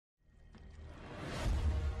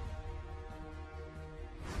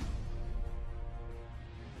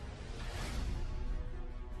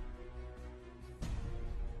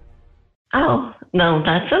Oh, no,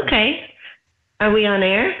 that's okay. Are we on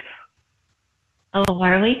air? Oh,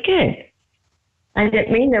 are we? Good. I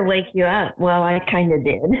didn't mean to wake you up. Well, I kind of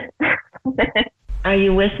did. Are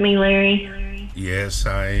you with me, Larry? Yes,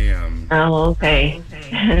 I am. Oh, okay. So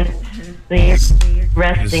you're This this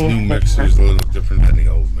resting. new mixer is a little different than the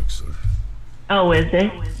old mixer. Oh, is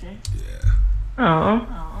it? Yeah.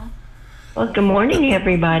 Oh. Well, good morning,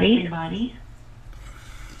 everybody.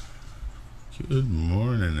 Good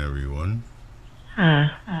morning, everyone. Huh.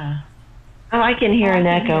 Oh, I can hear an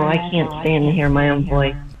echo. I can't stand to hear my own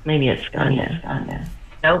voice. Maybe it's gone now.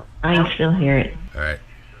 Nope, I can still hear it. All right,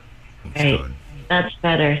 it's Right. gone. That's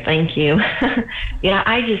better. Thank you. Yeah,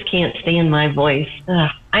 I just can't stand my voice.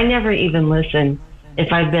 Ugh, I never even listen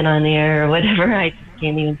if I've been on air or whatever. I just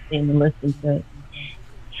can't even stand to listen to it.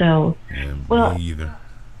 So, Yeah, me well, either.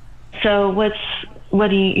 so what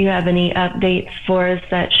do you have any updates for us?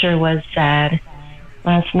 That sure was sad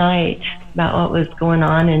last night about what was going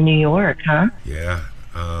on in New York, huh? Yeah.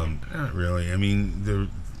 Not really. I mean,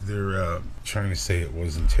 they're trying to say it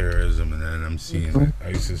wasn't terrorism, and then I'm seeing Mhm. that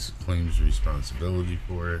ISIS claims responsibility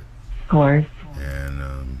for it, Of course.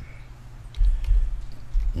 and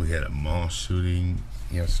we had a mall shooting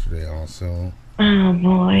yesterday also, Oh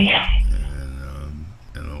boy. and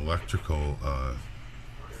an electrical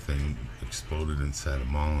thing exploded inside a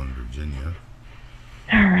mall in Virginia.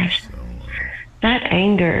 Gosh, So that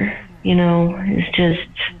anger, is just,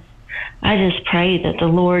 I just pray that the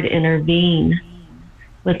Lord intervene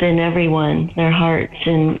within everyone, their hearts,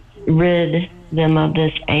 and rid them of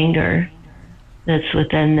this anger that's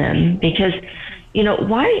within them. Because,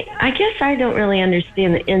 why, I guess I don't really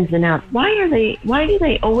understand the ins and outs. Why do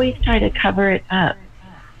they always try to cover it up?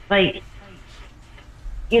 Like,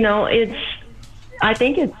 it's, I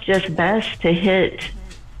think it's just best to hit,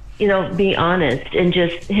 be honest and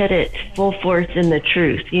just hit it full force in the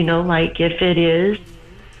truth. Like if it is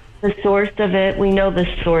the source of it, we know the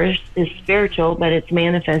source is spiritual, but it's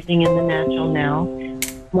manifesting in the natural now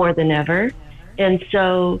more than ever. And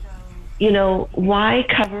so, why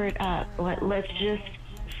cover it up? Let's just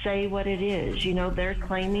say what it is. They're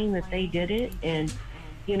claiming that they did it. And,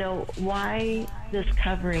 why this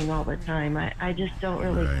covering all the time? I just don't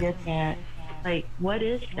really right, get that. Like, what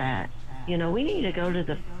is that? We need to go to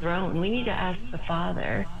the throne. We need to ask the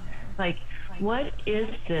Father, like, what is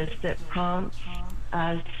this that prompts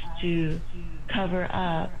us to cover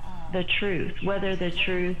up the truth, whether the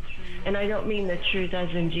truth, and I don't mean the truth as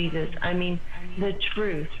in Jesus, I mean the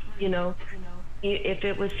truth, if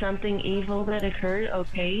it was something evil that occurred,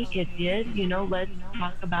 okay, it did, let's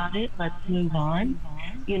talk about it, let's move on,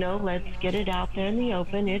 let's get it out there in the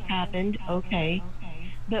open, it happened, okay.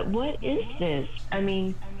 But what is this? I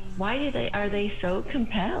mean, why are they so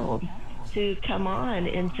compelled to come on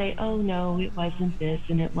and say, oh no, it wasn't this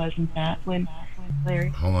and it wasn't that, when Larry.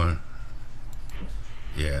 hold on.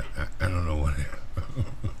 Yeah, I don't know what.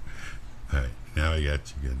 All right, now I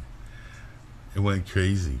got you good. It went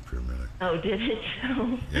crazy for a minute. Oh, did it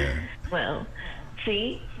so? Yeah. Well,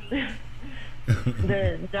 see,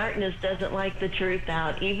 the darkness doesn't like the truth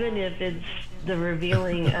out, even if it's the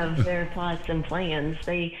revealing of their plots and plans.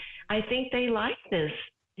 I think they like this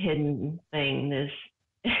hidden thing, this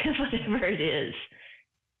whatever it is.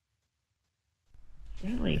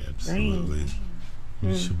 Really strange. Absolutely. You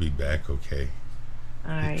Hmm. should be back okay.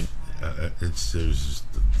 All It, right. it's there's just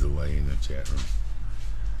a delay in the chat room.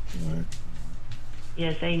 Yeah.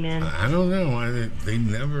 Yes, amen. I don't know why they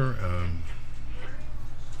never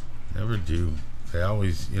do. They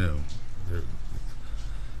always,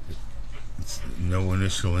 it's no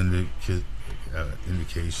initial indication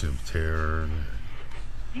of terror.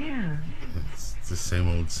 Yeah. It's the same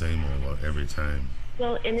old every time.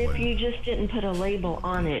 Well, and if When you just didn't put a label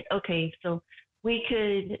on it, okay, so we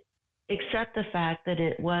could accept the fact that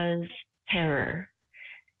it was terror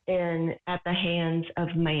and at the hands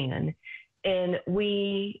of man. And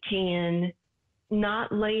we can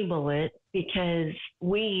not label it because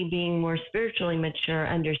we, being more spiritually mature,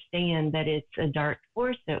 understand that it's a dark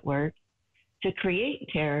force at work to create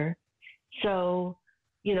terror. So,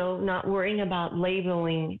 not worrying about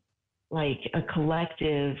labeling like a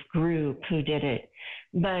collective group who did it,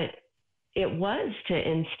 but it was to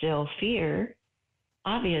instill fear.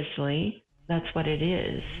 Obviously, that's what it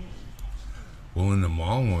is. well, in the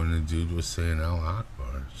mall one, the dude was saying Al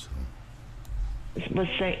Akbar. So Let's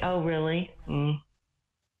say, oh, really? Hmm.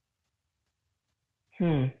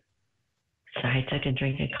 Sorry, I took a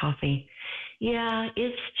drink of coffee. Yeah,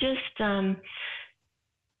 it's just,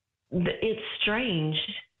 it's strange,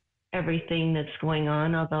 everything that's going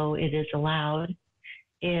on, although it is allowed.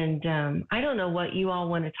 And I don't know what you all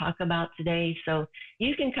want to talk about today. So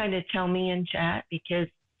you can kind of tell me in chat, because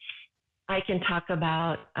I can talk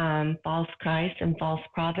about false Christ and false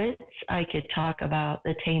prophets. I could talk about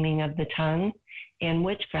the taming of the tongue and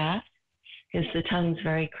witchcraft, because the tongue's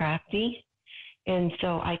very crafty. And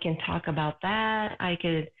so I can talk about that. I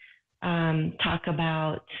could talk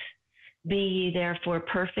about be ye therefore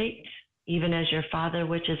perfect, even as your Father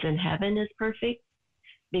which is in heaven is perfect,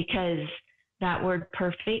 because that word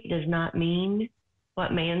perfect does not mean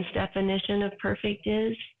what man's definition of perfect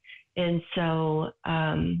is. And so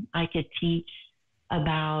I could teach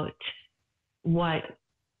about what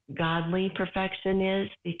godly perfection is,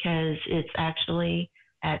 because it's actually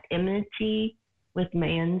at enmity with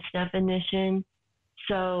man's definition.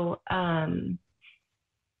 So,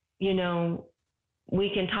 you know,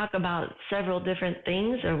 we can talk about several different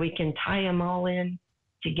things, or we can tie them all in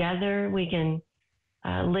together. We can,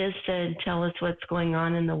 Liz said, tell us what's going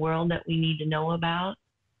on in the world that we need to know about,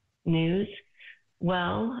 news.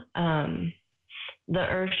 Well, the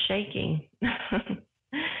earth's shaking.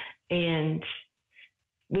 And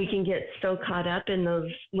we can get so caught up in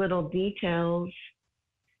those little details.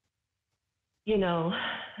 You know,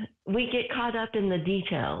 we get caught up in the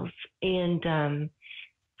details and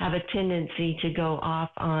have a tendency to go off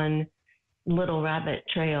on little rabbit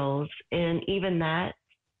trails. And even that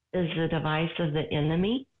is the device of the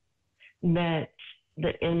enemy, that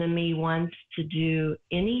the enemy wants to do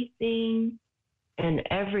anything and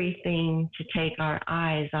everything to take our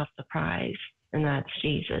eyes off the prize, and that's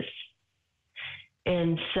Jesus.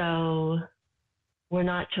 And so we're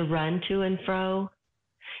not to run to and fro.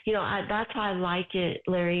 You know, that's why I like it,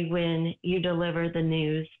 Larry, when you deliver the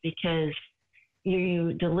news, because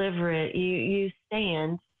you deliver it, you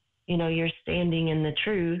stand, you know, you're standing in the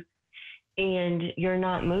truth, and you're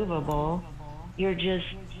not movable. You're just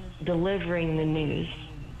delivering the news,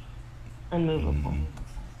 unmovable,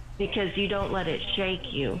 because you don't let it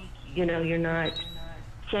shake you. You know, you're not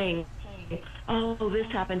saying, oh, this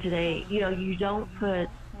happened today. You know, you don't put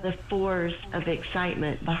the force of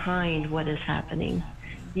excitement behind what is happening.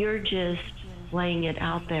 You're just laying it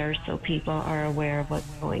out there so people are aware of what's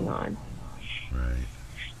going on. Right.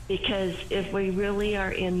 Because if we really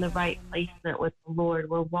are in the right placement with the Lord,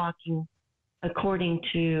 we're walking according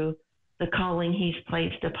to the calling He's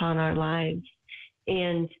placed upon our lives.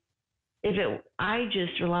 And I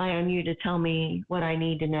just rely on you to tell me what I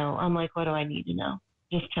need to know. I'm like, what do I need to know?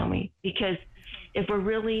 Just tell me. Because if we're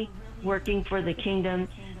really working for the kingdom,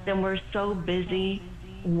 then we're so busy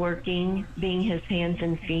working, being His hands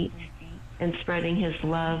and feet, and spreading His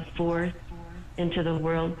love forth into the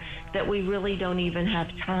world, that we really don't even have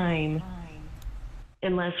time,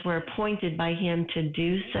 unless we're appointed by Him to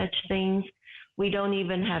do such things. We don't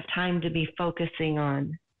even have time to be focusing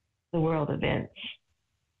on the world events.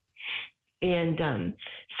 And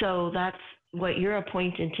so that's what you're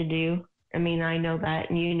appointed to do. I mean, I know that,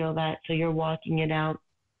 and you know that, so you're walking it out.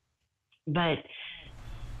 But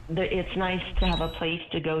it's nice to have a place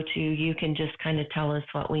to go to. You can just kind of tell us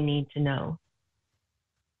what we need to know.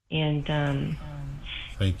 And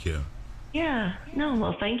thank you. Yeah, no,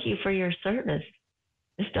 well, thank you for your service.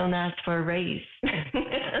 Just don't ask for a raise.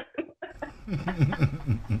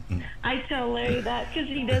 I tell Larry that because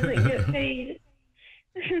he doesn't get paid.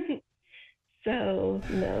 So,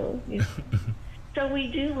 no. So we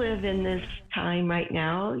do live in this time right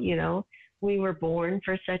now. You know, we were born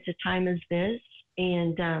for such a time as this.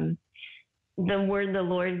 And the word the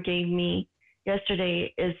Lord gave me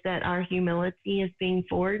yesterday is that our humility is being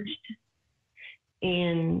forged.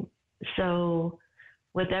 And so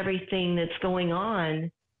with everything that's going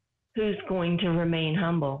on, who's going to remain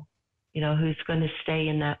humble? You know, who's going to stay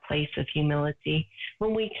in that place of humility?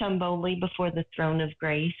 When we come boldly before the throne of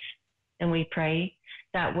grace and we pray,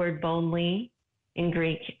 that word boldly in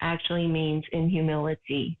Greek actually means in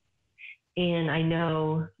humility. And I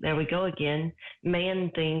know, there we go again,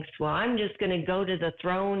 man thinks, well, I'm just going to go to the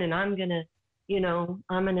throne and I'm going to,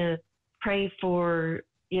 I'm going to pray for,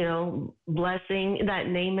 blessing, that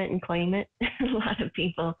name it and claim it. A lot of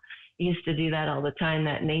people used to do that all the time,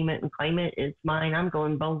 that name it and claim it. It's mine. I'm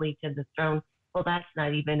going boldly to the throne. Well, that's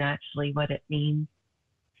not even actually what it means.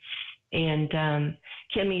 And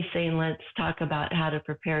Kimmy's saying, let's talk about how to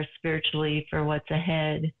prepare spiritually for what's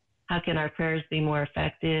ahead. How can our prayers be more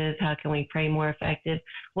effective? How can we pray more effective?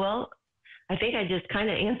 Well, I think I just kind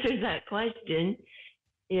of answered that question.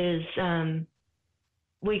 Is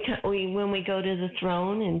when we go to the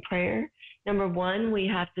throne in prayer, number one, we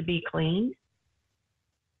have to be clean.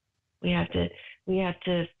 We have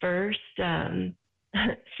to first.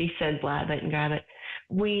 She said, blab it and grab it.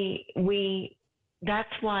 We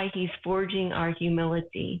that's why he's forging our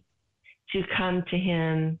humility to come to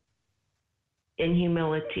him in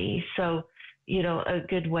humility. So, a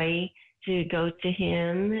good way to go to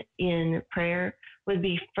him in prayer would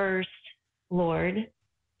be first, Lord,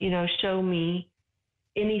 show me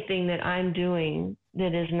anything that I'm doing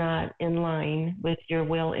that is not in line with your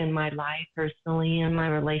will in my life personally and my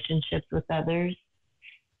relationships with others.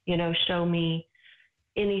 Show me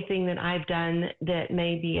anything that I've done that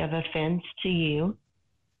may be of offense to you,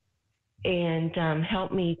 and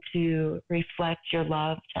help me to reflect your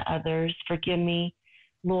love to others. Forgive me,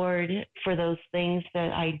 Lord, for those things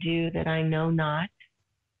that I do that I know not,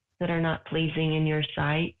 that are not pleasing in your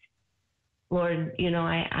sight. Lord,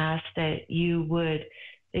 I ask that you would,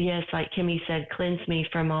 yes, like Kimmy said, cleanse me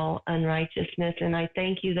from all unrighteousness. And I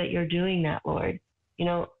thank you that you're doing that, Lord.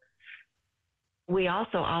 We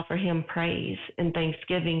also offer him praise and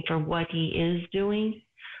thanksgiving for what he is doing.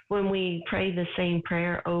 When we pray the same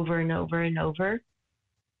prayer over and over and over,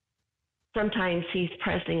 sometimes he's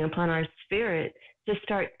pressing upon our spirit to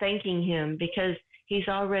start thanking him because he's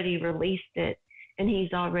already released it and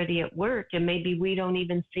he's already at work. And maybe we don't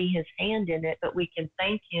even see his hand in it, but we can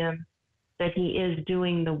thank him that he is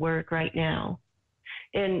doing the work right now.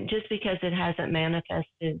 And just because it hasn't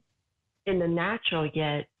manifested in the natural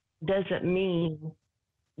yet doesn't mean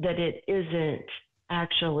that it isn't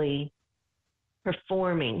actually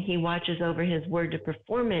performing. He watches over his word to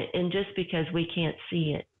perform it. And just because we can't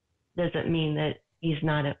see it doesn't mean that he's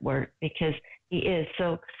not at work, because he is.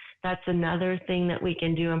 So that's another thing that we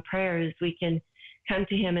can do in prayer is we can come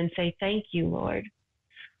to him and say, thank you, Lord.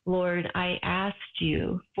 Lord, I asked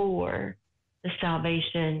you for the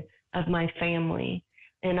salvation of my family.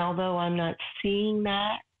 And although I'm not seeing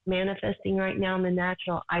that manifesting right now in the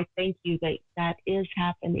natural, I thank you that that is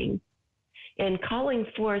happening. And calling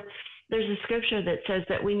forth, there's a scripture that says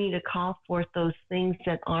that we need to call forth those things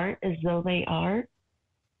that aren't as though they are.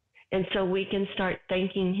 And so we can start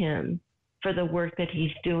thanking him for the work that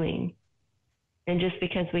he's doing. And just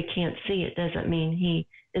because we can't see it doesn't mean he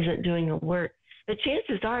isn't doing a work. The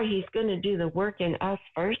chances are he's going to do the work in us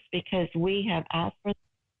first because we have asked for it.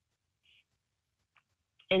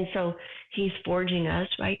 And so he's forging us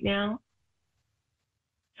right now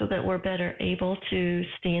so that we're better able to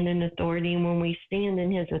stand in authority. And when we stand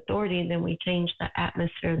in his authority, then we change the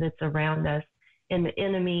atmosphere that's around us. And the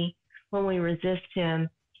enemy, when we resist him,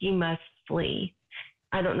 he must flee.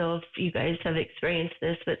 I don't know if you guys have experienced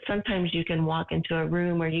this, but sometimes you can walk into a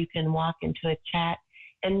room or you can walk into a chat,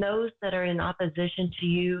 and those that are in opposition to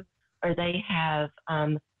you, or they have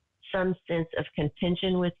some sense of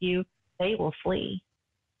contention with you, they will flee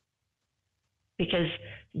because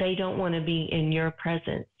they don't want to be in your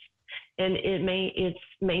presence. And it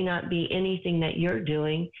may not be anything that you're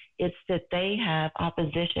doing. It's that they have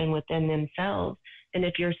opposition within themselves. And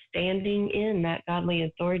if you're standing in that godly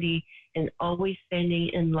authority and always standing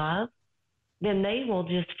in love, then they will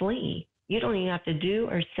just flee. You don't even have to do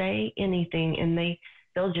or say anything, and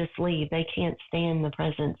they'll just leave. They can't stand the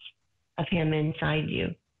presence of him inside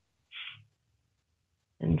you.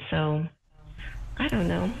 And so, I don't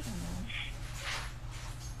know.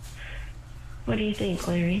 What do you think,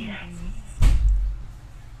 Larry?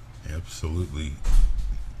 Absolutely.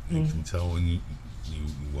 You can tell when you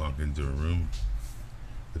walk into a room,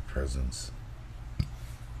 the presence.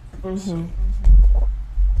 So.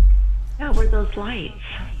 Yeah, we're those lights.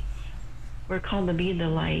 We're called to be the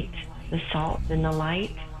light, the salt and the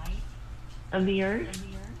light of the earth.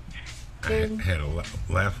 I had a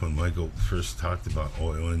laugh when Michael first talked about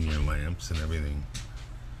oil in your lamps and everything.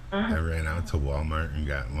 I ran out to Walmart and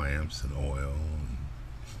got lamps and oil.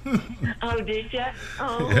 Oh, did you?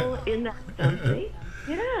 Oh, yeah. Isn't that something?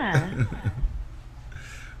 Yeah.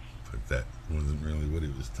 But that wasn't really what he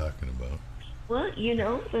was talking about. Well,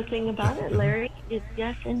 the thing about it, Larry, is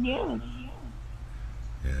yes and yes.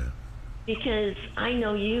 Yeah. Because I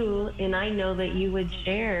know you, and I know that you would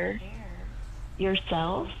share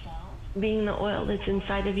yourself, being the oil that's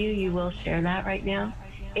inside of you. You will share that right now.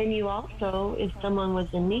 And you also, if someone was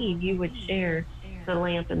in need, you would share the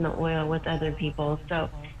lamp and the oil with other people. So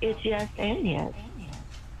it's yes and yes.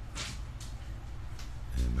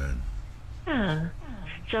 Amen. Yeah.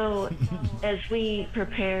 So as we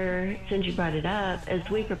prepare, since you brought it up, as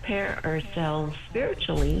we prepare ourselves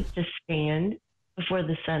spiritually to stand before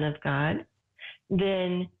the Son of God,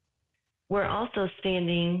 then we're also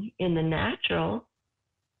standing in the natural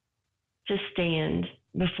to stand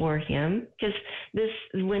before him, because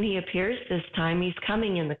when he appears this time, he's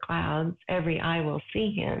coming in the clouds. Every eye will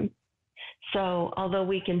see him. So although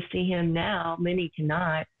we can see him now, many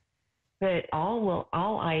cannot, but all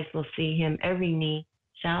eyes will see him. Every knee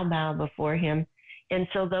shall bow before him. And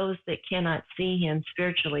so those that cannot see him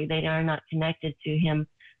spiritually, they are not connected to him,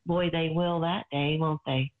 boy, they will that day, won't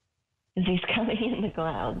they? Because he's coming in the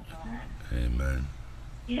clouds. Amen.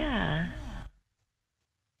 Yeah.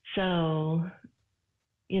 So,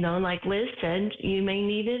 like Liz said, you may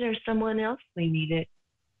need it or someone else may need it.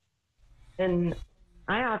 And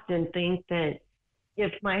I often think that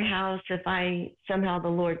if somehow the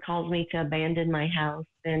Lord calls me to abandon my house,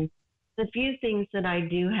 then the few things that I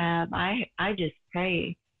do have, I just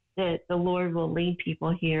pray that the Lord will lead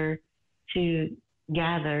people here to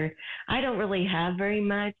gather. I don't really have very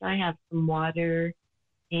much. I have some water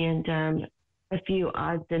and a few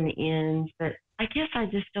odds and ends, but I guess I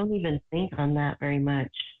just don't even think on that very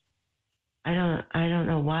much. I don't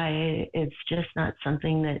know why. It's just not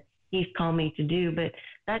something that he's called me to do, but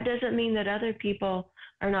that doesn't mean that other people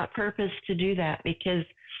are not purposed to do that, because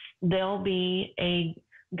there'll be a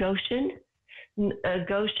Goshen. A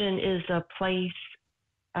Goshen is a place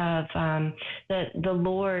of that the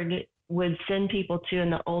Lord would send people to in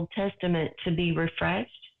the Old Testament to be refreshed,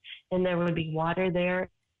 and there would be water there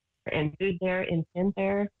and food there and tent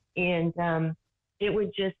there, and it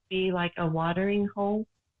would just be like a watering hole.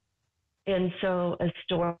 And so a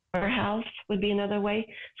storehouse would be another way.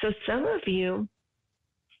 So some of you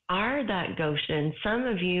are that Goshen. Some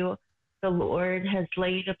of you, the Lord has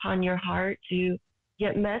laid upon your heart to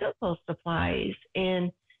get medical supplies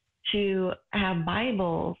and to have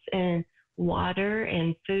Bibles and water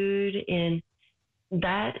and food. And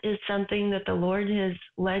that is something that the Lord has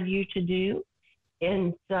led you to do.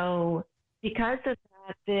 And so because of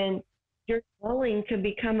that, then your dwelling could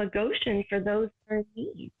become a Goshen for those who are in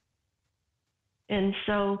need. And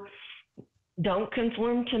so don't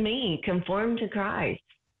conform to me, conform to Christ,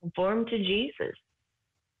 conform to Jesus.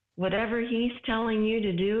 Whatever he's telling you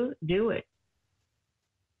to do, do it.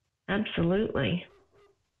 Absolutely.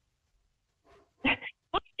 Why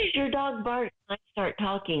does your dog bark when I start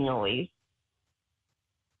talking always?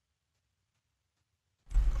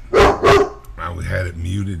 We had it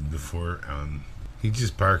muted before. He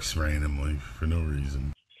just barks randomly for no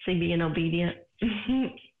reason. Is he being obedient?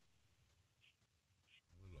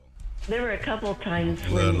 There were a couple times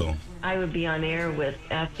when I would be on air with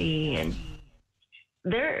Effie, and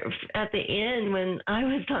there at the end when I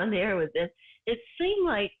was on air with this, it seemed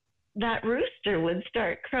like that rooster would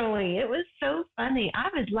start crowing. It was so funny. I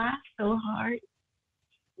would laugh so hard.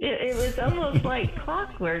 It was almost like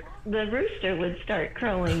clockwork. The rooster would start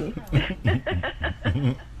crowing.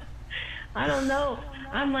 I don't know.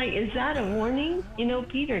 I'm like, is that a warning?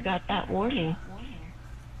 Peter got that warning.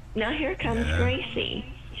 Now here comes Gracie.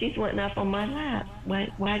 She's wanting up on my lap,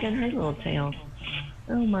 wagging her little tail.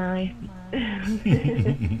 Oh, my.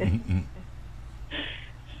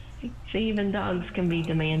 See, even dogs can be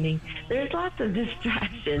demanding. There's lots of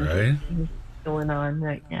distractions going on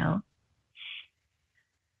right now.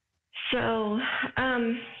 So,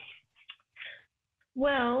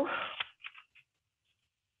 well,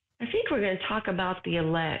 I think we're going to talk about the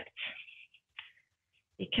elect,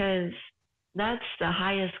 because that's the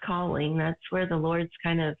highest calling. That's where the Lord's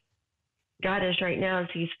kind of got us right now, as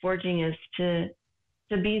he's forging us to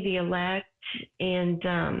be the elect.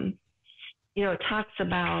 And, it talks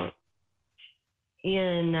about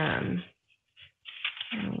in,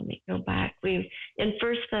 let me go back. In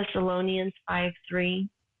 1 Thessalonians 5:3,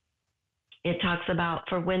 it talks about,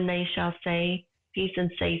 for when they shall say peace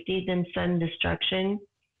and safety, then sudden destruction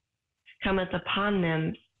cometh upon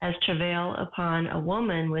them as travail upon a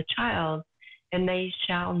woman with child, and they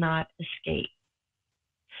shall not escape.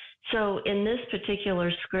 So in this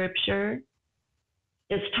particular scripture,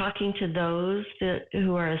 it's talking to those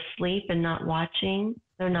who are asleep and not watching.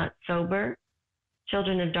 They're not sober,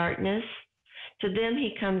 children of darkness. To them,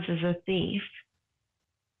 he comes as a thief.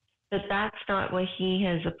 But that's not what he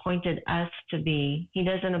has appointed us to be. He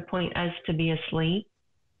doesn't appoint us to be asleep.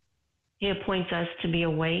 He appoints us to be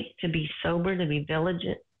awake, to be sober, to be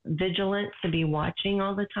vigilant, to be watching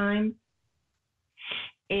all the time.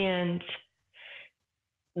 And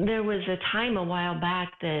there was a time a while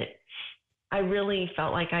back that I really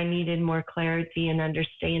felt like I needed more clarity and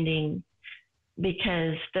understanding,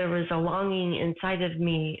 because there was a longing inside of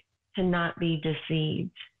me to not be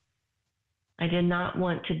deceived. I did not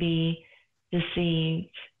want to be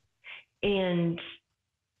deceived. And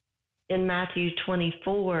in Matthew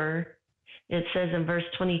 24, it says in verse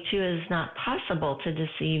 22, it is not possible to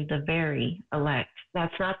deceive the very elect.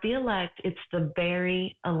 That's not the elect, it's the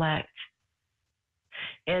very elect.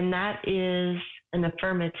 And that is an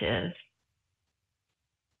affirmative.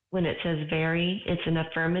 When it says very, it's an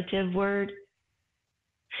affirmative word.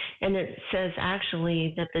 And it says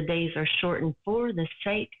actually that the days are shortened for the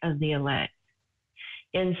sake of the elect.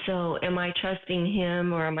 And so am I trusting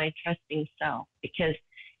him or am I trusting self? Because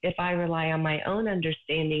if I rely on my own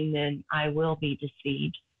understanding, then I will be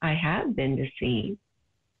deceived. I have been deceived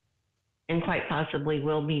and quite possibly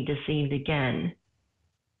will be deceived again.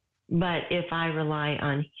 But if I rely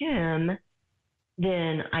on him,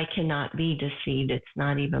 then I cannot be deceived. It's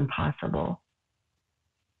not even possible.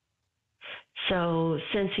 So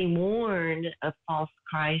since he warned of false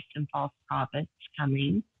Christ and false prophets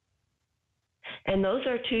coming, and those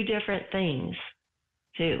are two different things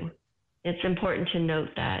too. It's important to note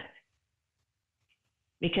that,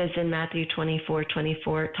 because in Matthew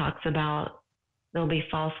 24:24 it talks about there'll be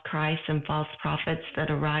false Christs and false prophets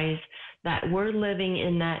that arise, that we're living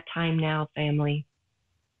in that time now, family.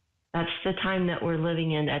 That's the time that we're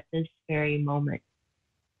living in at this very moment.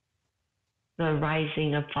 The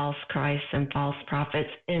rising of false Christs and false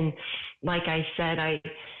prophets. And like I said, I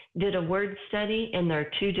did a word study, and there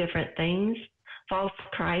are two different things. False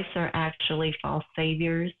Christs are actually false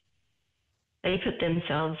saviors. They put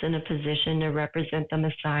themselves in a position to represent the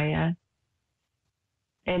Messiah.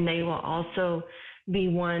 And they will also be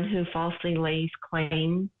one who falsely lays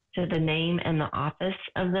claim to the name and the office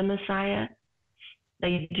of the Messiah.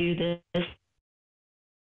 They do this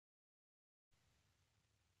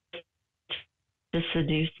to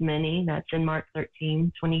seduce many. That's in Mark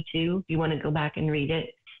 13:22. If you want to go back and read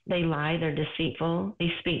it. They lie, they're deceitful,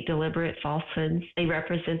 they speak deliberate falsehoods, they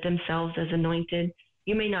represent themselves as anointed.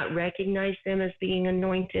 You may not recognize them as being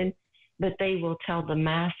anointed, but they will tell the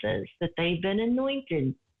masses that they've been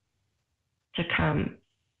anointed to come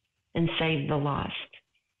and save the lost.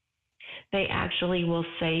 They actually will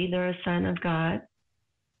say they're a son of God.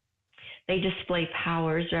 They display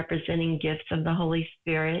powers representing gifts of the Holy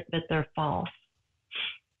Spirit, but they're false.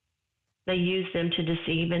 They use them to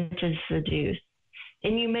deceive and to seduce.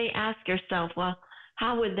 And you may ask yourself, well,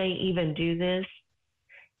 how would they even do this?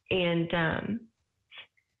 And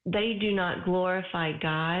they do not glorify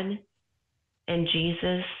God and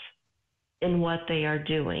Jesus in what they are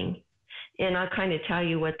doing. And I'll kind of tell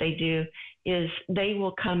you what they do is they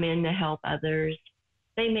will come in to help others.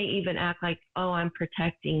 They may even act like, oh, I'm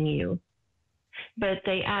protecting you. But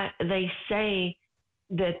they say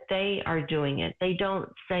that they are doing it. They don't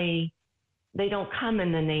come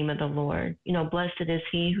in the name of the Lord. You know, blessed is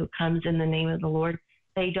he who comes in the name of the Lord.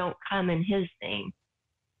 They don't come in his name.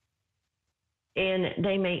 And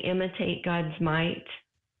they may imitate God's might,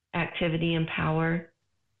 activity, and power.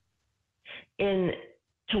 And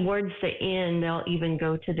towards the end, they'll even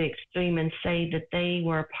go to the extreme and say that they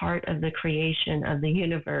were a part of the creation of the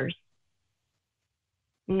universe.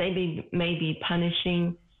 Maybe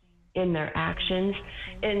punishing in their actions.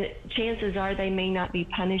 And chances are they may not be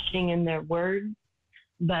punishing in their words,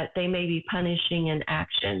 but they may be punishing in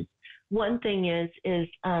actions. One thing is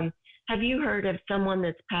have you heard of someone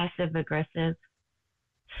that's passive aggressive?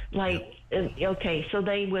 Like, okay, so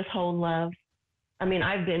they withhold love. I mean,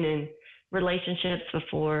 I've been in relationships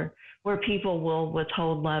before where people will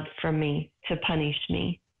withhold love from me to punish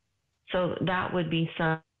me. So that would be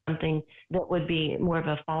something that would be more of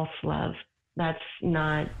a false love. That's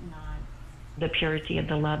not the purity of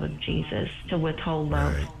the love of Jesus, to withhold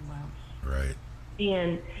love. Right.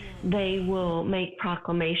 And they will make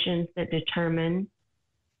proclamations that determine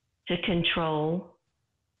to control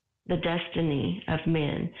the destiny of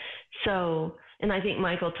men. So, and I think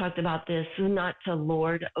Michael talked about this, not to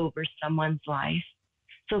lord over someone's life.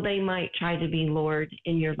 So they might try to be Lord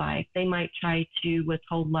in your life. They might try to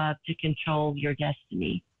withhold love to control your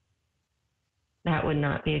destiny. That would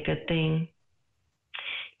not be a good thing.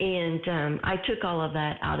 And I took all of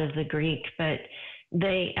that out of the Greek, but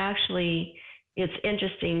they actually, it's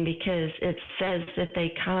interesting because it says that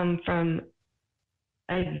they come from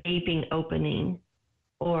a gaping opening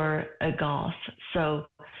or a gulf. So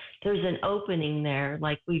there's an opening there,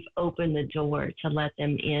 like we've opened the door to let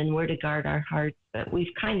them in. We're to guard our hearts, but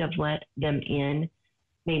we've kind of let them in,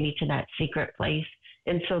 maybe to that secret place.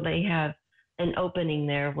 And so they have an opening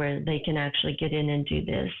there where they can actually get in and do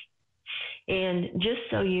this. And just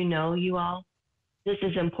so you know, you all, this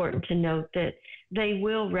is important to note that they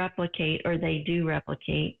will replicate, or they do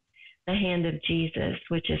replicate, the hand of Jesus,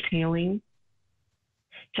 which is healing,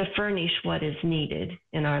 to furnish what is needed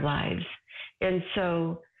in our lives. And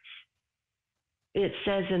so it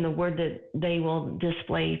says in the word that they will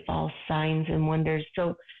display false signs and wonders.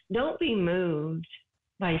 So don't be moved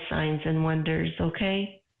by signs and wonders,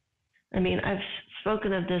 okay? I mean, I've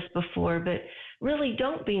spoken of this before, but really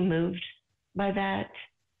don't be moved by that.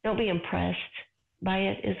 Don't be impressed by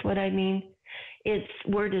it, is what I mean.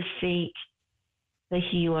 We're to seek the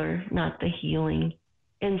healer, not the healing.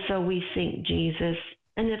 And so we seek Jesus.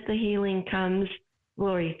 And if the healing comes,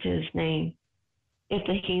 glory to his name. If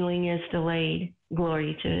the healing is delayed,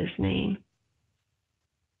 glory to his name.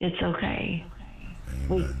 It's okay.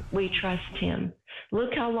 We trust him.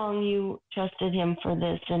 Look how long you trusted him for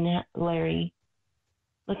this, and Larry.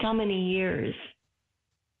 Look how many years.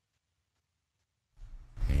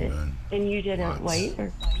 Amen. And you didn't Lots.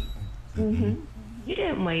 waver. Mm-hmm. You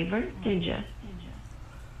didn't waver, did you?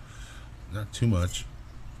 Not too much.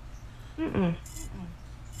 Mm-mm.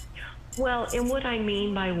 Well, and what I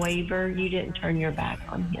mean by waver, you didn't turn your back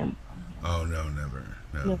on him. Oh, no, never.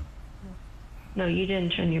 No. No, you didn't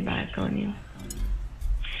turn your back on him.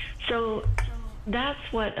 So that's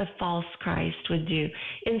what a false Christ would do.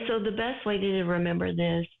 And so the best way to remember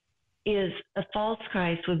this is a false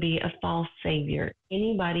Christ would be a false savior.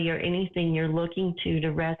 Anybody or anything you're looking to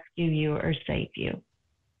rescue you or save you.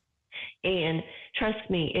 And trust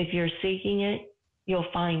me, if you're seeking it,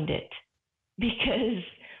 you'll find it. Because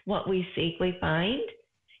what we seek, we find.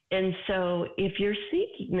 And so if you're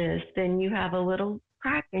seeking this, then you have a little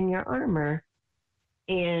crack in your armor.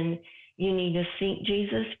 And you need to seek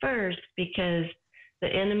Jesus first, because the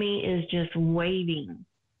enemy is just waiting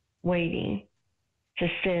to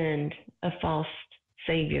send a false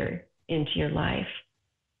savior into your life.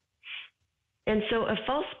 And so a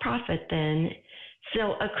false prophet then,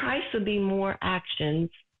 so a Christ would be more actions.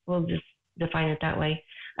 We'll just define it that way.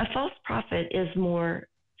 A false prophet is more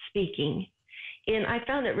speaking. And I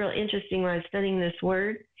found it real interesting when I was studying this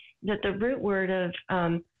word, that the root word of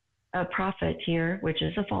a prophet here, which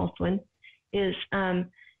is a false one, is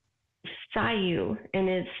Syu, and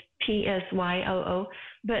it's Psyoo.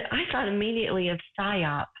 But I thought immediately of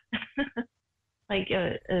psyop, like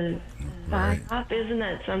a psyop. Isn't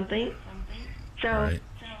that something? So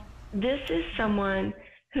this is someone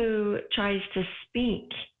who tries to speak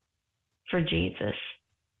for Jesus,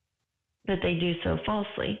 but they do so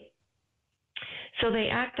falsely. So they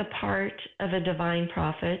act the part of a divine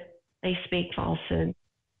prophet. They speak falsehood.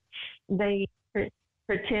 They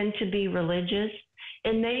pretend to be religious,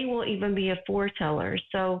 and they will even be a foreteller.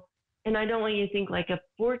 So, and I don't want you to think like a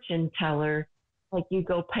fortune teller, like you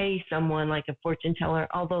go pay someone like a fortune teller,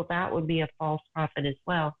 although that would be a false prophet as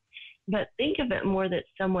well. But think of it more that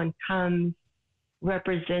someone comes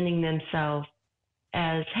representing themselves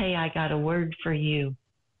as, hey, I got a word for you.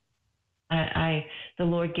 The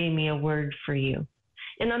Lord gave me a word for you.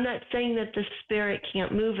 And I'm not saying that the Spirit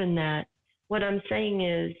can't move in that. What I'm saying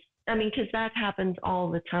is, because that happens all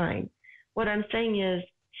the time. What I'm saying is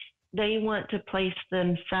they want to place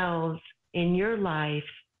themselves in your life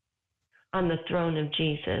on the throne of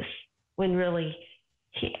Jesus, when really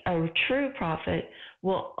a true prophet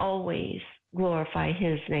will always glorify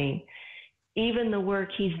his name. Even the work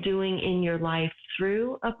he's doing in your life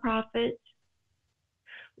through a prophet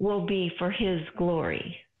will be for his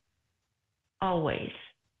glory. Always.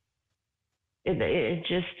 It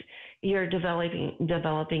just, you're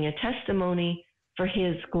developing a testimony for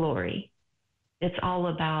his glory. It's all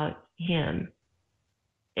about him.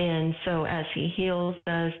 And so as he heals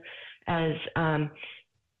us, as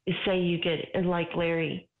say you get, like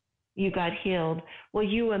Larry, you got healed, well,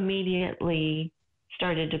 you immediately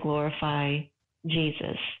started to glorify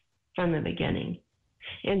Jesus from the beginning.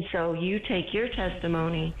 And so you take your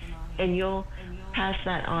testimony and you'll pass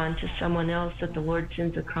that on to someone else that the Lord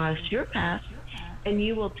sends across your path, and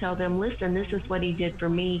you will tell them, listen, this is what he did for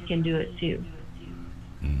me, he can do it too.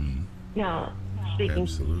 Mm-hmm. Now,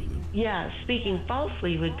 speaking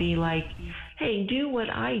falsely would be like, hey, do what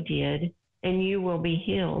I did and you will be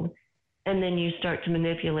healed. And then you start to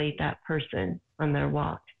manipulate that person on their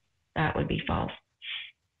walk. That would be false.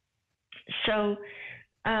 So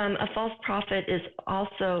a false prophet is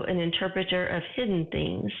also an interpreter of hidden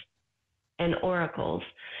things and oracles.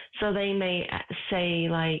 So they may say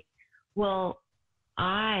like, well,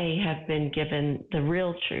 I have been given the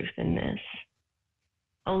real truth in this.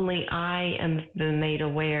 Only I am been made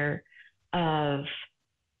aware of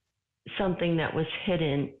something that was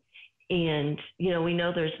hidden. And, we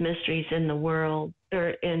know there's mysteries in the world or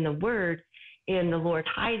in the word, and the Lord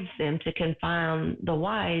hides them to confound the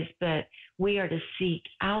wise, but we are to seek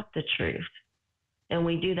out the truth. And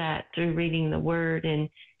we do that through reading the word and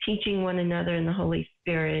teaching one another in the Holy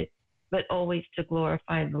Spirit, but always to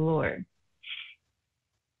glorify the Lord.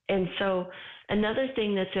 And so another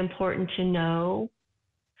thing that's important to know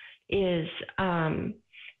is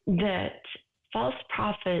that false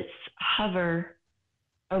prophets hover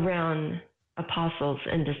around apostles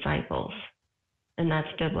and disciples, and that's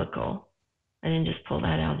biblical. I didn't just pull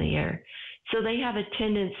that out of the air. So they have a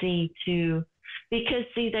tendency to, because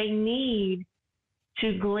they need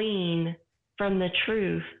to glean from the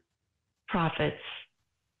truth prophets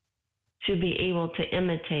to be able to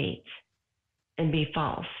imitate and be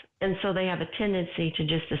false. And so they have a tendency to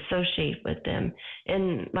just associate with them.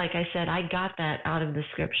 And like I said, I got that out of the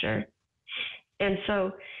scripture. And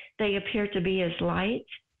so they appear to be as light,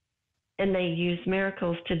 and they use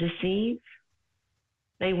miracles to deceive.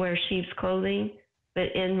 They wear sheep's clothing,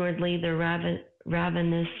 but inwardly they're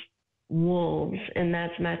ravenous wolves. And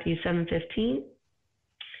that's Matthew 7:15.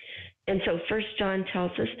 And so 1 John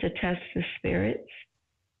tells us to test the spirits.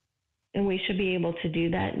 And we should be able to do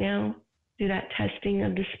that now, do that testing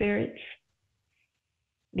of the spirits,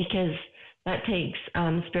 because that takes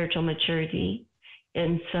spiritual maturity.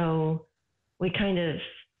 And so we kind of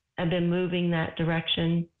have been moving that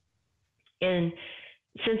direction. And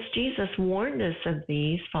since Jesus warned us of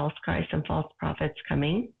these false Christs and false prophets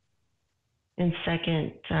coming in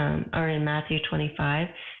in Matthew 25,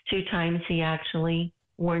 2 times he actually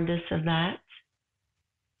warned us of that.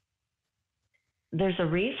 There's a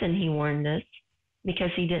reason he warned us,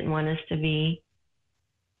 because he didn't want us to be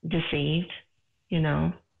deceived,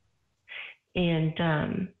 And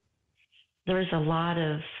there's a lot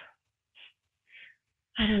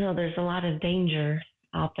of danger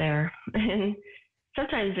out there. And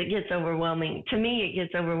sometimes it gets overwhelming. To me, it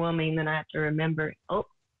gets overwhelming. Then I have to remember, I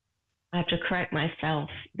have to correct myself,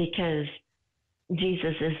 because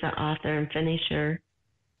Jesus is the author and finisher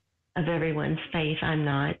of everyone's faith. I'm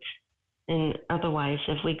not. And otherwise,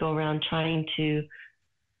 if we go around trying to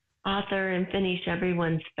author and finish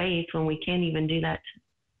everyone's faith when we can't even do that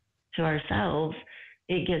to ourselves,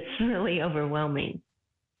 it gets really overwhelming.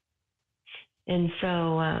 And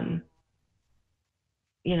so,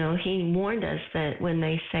 he warned us that when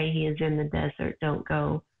they say he is in the desert, don't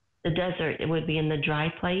go. The desert, it would be in the dry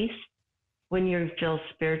place. When you feel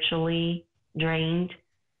spiritually drained,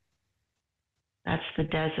 that's the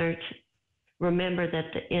desert. Remember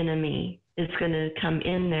that the enemy is going to come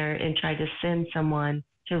in there and try to send someone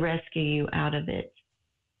to rescue you out of it.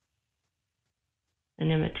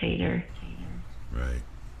 An imitator. Right.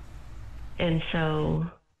 And so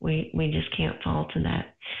we just can't fall to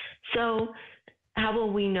that. So how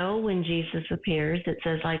will we know when Jesus appears? It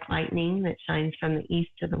says, like lightning that shines from the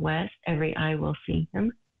east to the west, every eye will see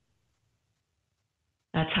him.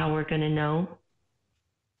 That's how we're going to know.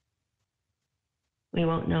 We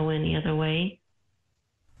won't know any other way.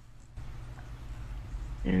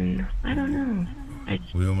 And I don't know.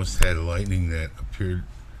 We almost had lightning that appeared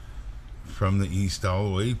from the east all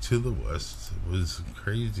the way to the west. It was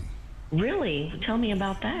crazy. Really? Tell me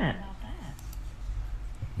about that.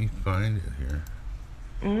 Let me find it here.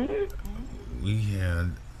 Mm-hmm. We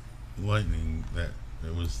had lightning that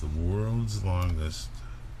it was the world's longest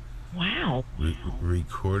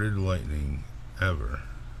recorded lightning ever.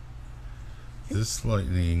 This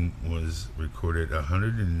lightning was recorded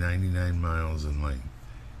 199 miles in length.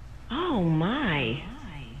 Oh my.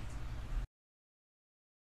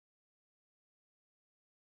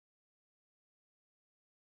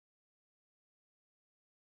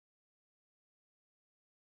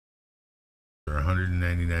 For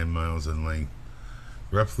 199 miles in length,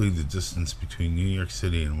 roughly the distance between New York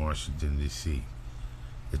City and Washington, D.C.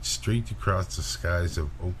 It streaked across the skies of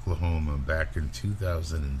Oklahoma back in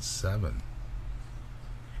 2007.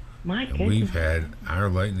 My goodness. And we've had, our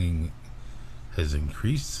lightning has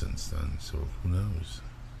increased since then, so who knows?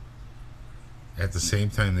 At the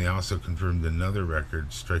same time, they also confirmed another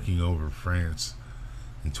record striking over France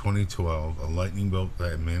in 2012, a lightning bolt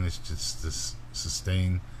that managed to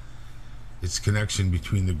sustain its connection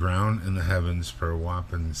between the ground and the heavens for a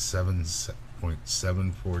whopping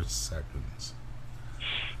 7.74 seconds.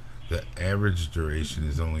 The average duration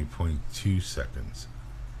is only 0.2 seconds.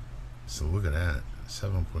 So look at that,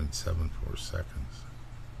 7.74 seconds.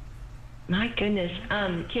 My goodness.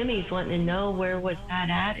 Kimmy's wanting to know, where was that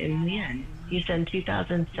at and when? You said in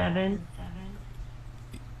 2007?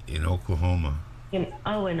 In Oklahoma. In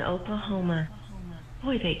Oklahoma.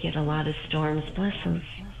 Boy, they get a lot of storms. Bless those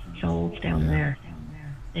souls down there.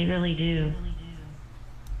 They really do.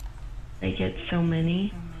 They get so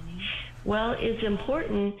many. Well, it's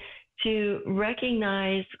important to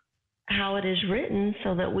recognize how it is written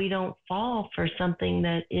so that we don't fall for something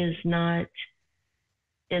that is not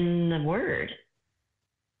in the Word.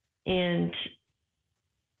 And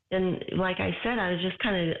like I said, I was just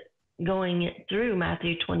kind of going through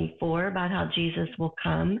Matthew 24 about how Jesus will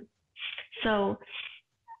come. So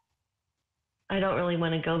I don't really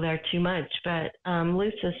want to go there too much, but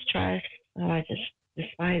Lucis Trust, I just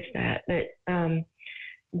despise that. But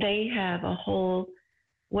they have a whole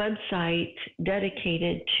website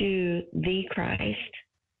dedicated to the Christ.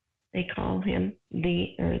 They call him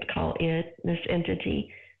this entity,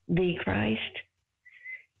 the Christ.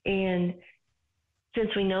 And since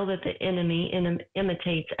we know that the enemy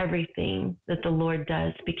imitates everything that the Lord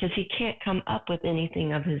does, because he can't come up with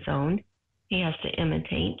anything of his own, he has to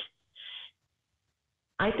imitate.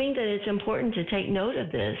 I think that it's important to take note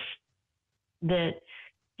of this, that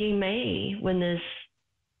he may, when this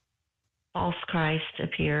false Christ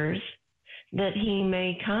appears, that he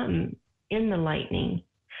may come in the lightning,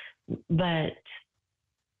 but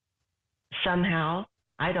somehow,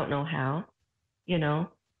 I don't know how,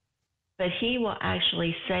 but he will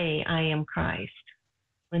actually say, I am Christ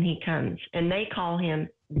when he comes. And they call him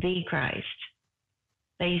the Christ.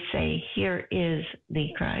 They say, here is the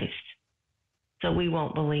Christ. So we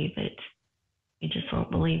won't believe it. We just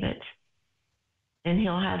won't believe it. And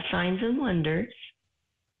he'll have signs and wonders,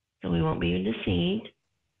 so we won't be deceived.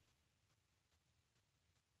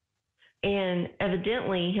 And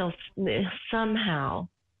evidently, somehow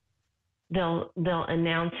they'll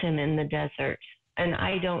announce him in the desert. And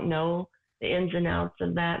I don't know the ins and outs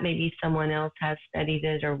of that. Maybe someone else has studied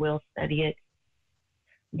it or will study it.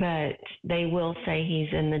 But they will say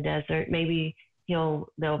he's in the desert. Maybe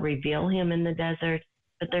they'll reveal him in the desert.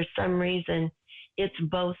 But there's some reason it's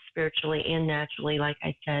both spiritually and naturally, like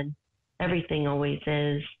I said. Everything always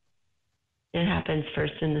is. It happens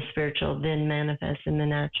first in the spiritual, then manifests in the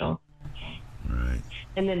natural. Right.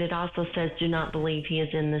 And then it also says, do not believe he is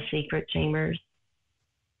in the secret chambers.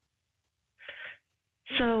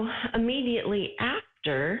 So immediately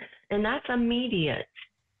after, and that's immediately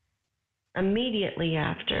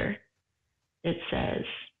after, it says.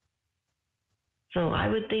 So I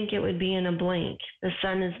would think it would be in a blink. The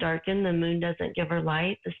sun is darkened, the moon doesn't give her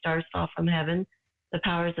light, the stars fall from heaven, the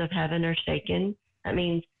powers of heaven are shaken. That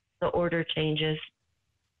means the order changes.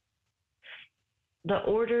 The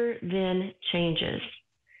order then changes.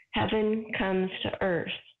 Heaven comes to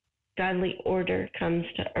earth. Godly order comes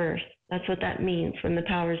to earth. That's what that means when the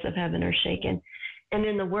powers of heaven are shaken. And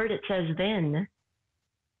in the word it says, then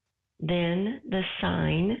the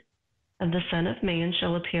sign of the Son of Man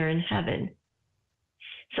shall appear in heaven.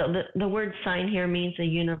 So the word sign here means a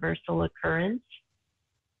universal occurrence,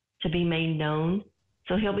 to be made known.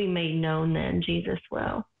 So he'll be made known then, Jesus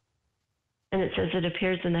will. And it says it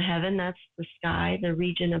appears in the heaven. That's the sky, the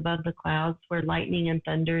region above the clouds where lightning and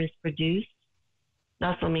thunder is produced. It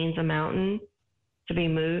also means a mountain, to be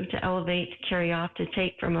moved, to elevate, to carry off, to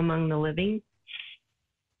take from among the living.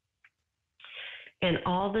 And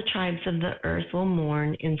all the tribes of the earth will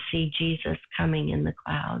mourn and see Jesus coming in the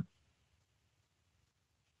clouds.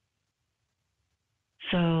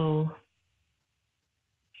 So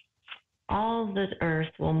all the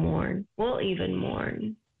earth will mourn. We'll even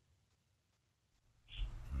mourn.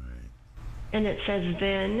 And it says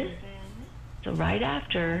then, so right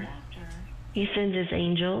after, he sends his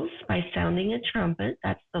angels by sounding a trumpet.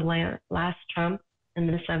 That's the last trump in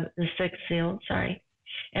the sixth seal,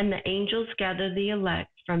 And the angels gather the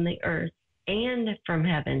elect from the earth and from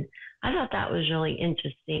heaven. I thought that was really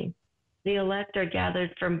interesting. The elect are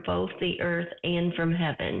gathered from both the earth and from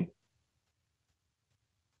heaven.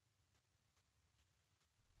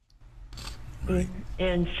 Right.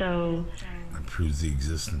 And so... that proves the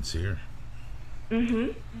existence here.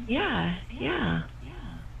 Yeah.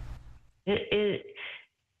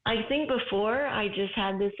 I think before I just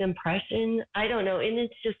had this impression, I don't know, and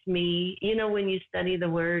it's just me, when you study the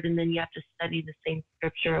word and then you have to study the same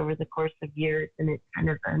scripture over the course of years and it kind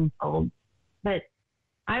of unfolds. But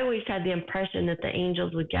I always had the impression that the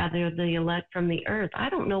angels would gather the elect from the earth. I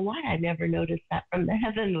don't know why I never noticed that from the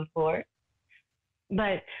heaven before.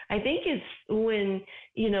 But I think it's when,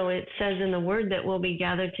 it says in the word that we'll be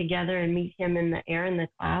gathered together and meet him in the air in the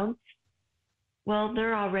clouds. Well,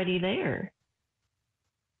 they're already there.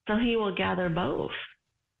 So he will gather both.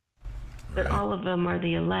 But all of them are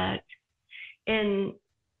the elect. And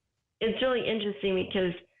it's really interesting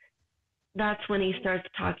because that's when he starts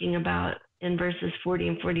talking about in verses 40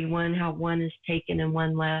 and 41 how one is taken and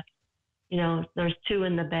one left. There's two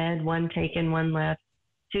in the bed, one taken, one left.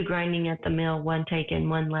 Two grinding at the mill, one taken,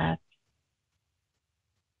 one left.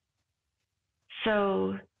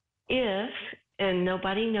 So and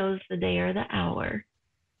nobody knows the day or the hour,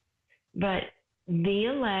 but the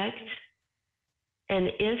elect, and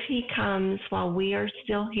if he comes while we are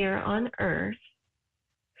still here on earth,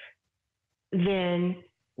 then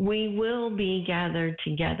we will be gathered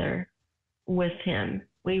together with him.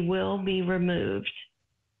 We will be removed.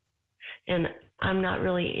 And I'm not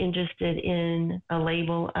really interested in a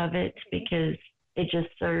label of it because it just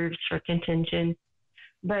serves for contention.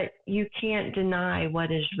 But you can't deny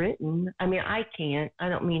what is written. I mean, I can't. I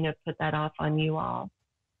don't mean to put that off on you all.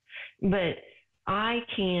 But I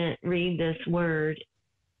can't read this word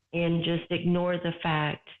and just ignore the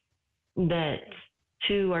fact that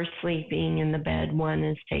two are sleeping in the bed, one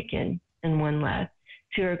is taken and one left.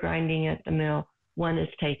 Two are grinding at the mill, one is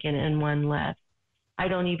taken and one left. I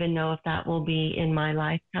don't even know if that will be in my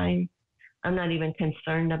lifetime. I'm not even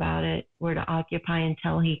concerned about it. We're to occupy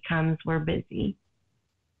until he comes. We're busy.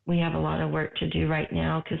 We have a lot of work to do right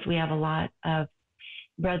now because we have a lot of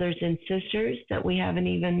brothers and sisters that we haven't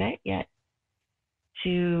even met yet,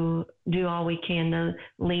 to do all we can to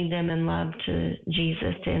lead them in love to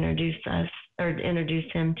Jesus, to introduce us or to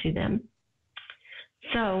introduce him to them.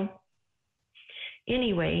 So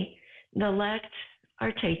anyway, the elect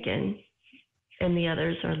are taken and the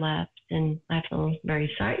others are left. And I feel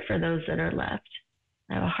very sorry for those that are left.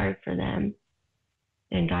 I have a heart for them.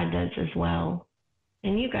 And God does as well.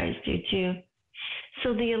 And you guys do too.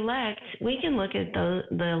 So the elect, we can look at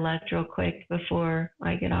the elect real quick before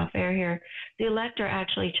I get off air here. The elect are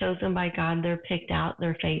actually chosen by God. They're picked out.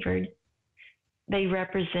 They're favored. They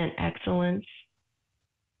represent excellence.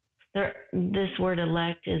 This word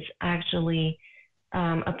elect is actually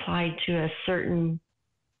applied to a certain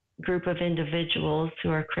group of individuals who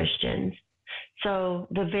are Christians. So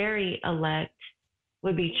the very elect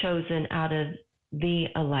would be chosen out of the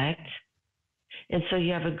elect. And so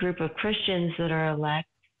you have a group of Christians that are elect,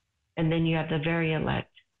 and then you have the very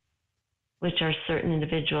elect, which are certain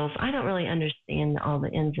individuals. I don't really understand all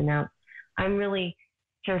the ins and outs. I'm really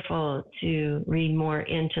careful to read more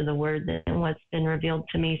into the word than what's been revealed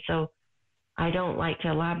to me. So I don't like to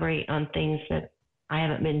elaborate on things that I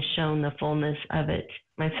haven't been shown the fullness of it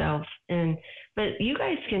myself. But you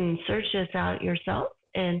guys can search this out yourself,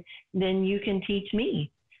 and then you can teach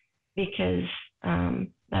me, because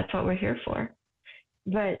that's what we're here for.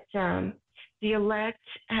 But the elect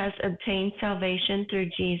has obtained salvation through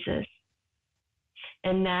Jesus,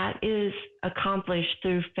 and that is accomplished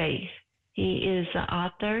through faith. He is the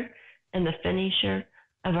author and the finisher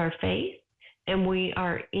of our faith, and we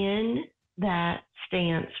are in that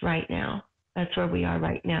stance right now. That's where we are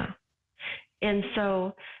right now. And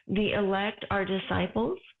so the elect are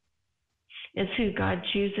disciples. It's who God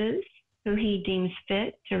chooses, who he deems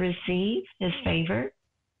fit to receive his favor,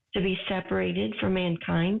 to be separated from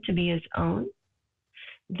mankind, to be his own.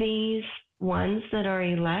 These ones that are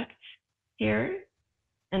elect here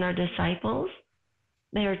and are disciples,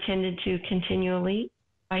 they are tended to continually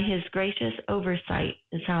by his gracious oversight,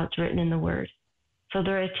 is how it's written in the word. So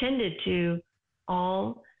they're attended to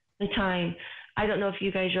all the time. I don't know if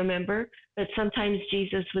you guys remember, but sometimes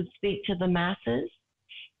Jesus would speak to the masses,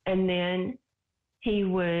 and then he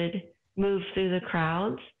would move through the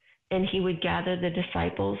crowds, and he would gather the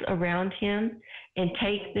disciples around him and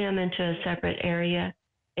take them into a separate area,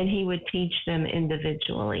 and he would teach them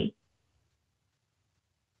individually.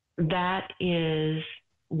 That is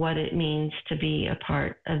what it means to be a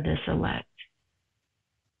part of this elect.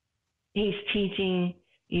 He's teaching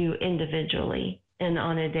you individually and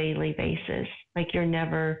on a daily basis, like you're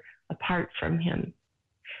never apart from him.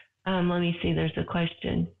 Let me see, there's a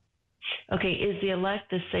question. Okay, is the elect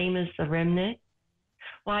the same as the remnant?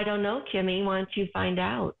 Well, I don't know, Kimmy. Why don't you find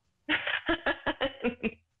out?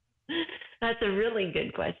 That's a really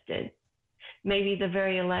good question. Maybe the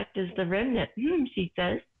very elect is the remnant, she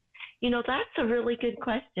says. That's a really good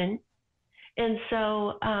question. And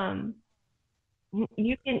so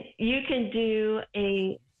you can do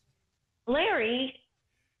a, Larry,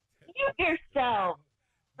 mute yourself.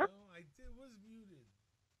 No, I was muted.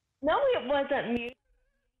 No, it wasn't muted.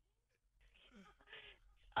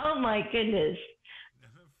 Oh my goodness.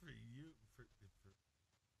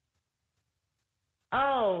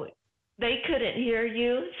 Oh, they couldn't hear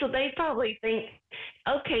you, so they probably think,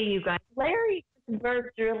 okay, you guys, Larry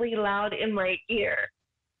burped really loud in my ear.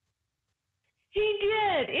 He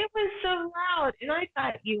did. It was so loud, and I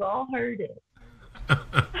thought you all heard it.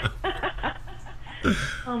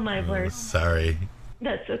 Oh, my word. Sorry.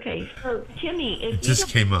 That's okay. So, Kimmy, if it just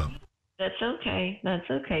came up. That's okay. That's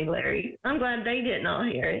okay, Larry. I'm glad they didn't all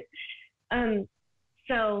hear it.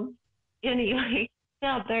 So, anyway,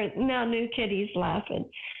 now new kitty's laughing.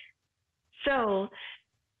 So,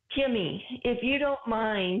 Kimmy, if you don't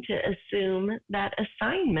mind to assume that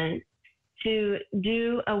assignment to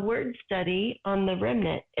do a word study on the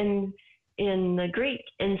remnant in the Greek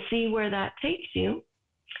and see where that takes you.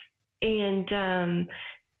 And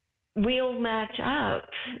we'll match up.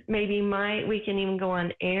 Maybe we can even go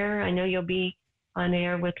on air. I know you'll be on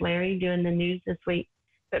air with Larry doing the news this week,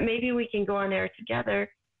 but maybe we can go on air together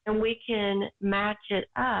and we can match it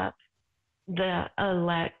up, the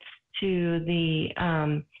elect to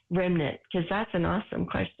the remnant, because that's an awesome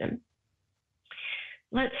question.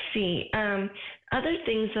 Let's see. Other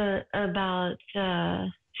things about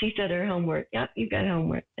She said her homework. Yep, you got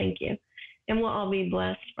homework. Thank you. And we'll all be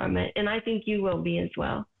blessed from it. And I think you will be as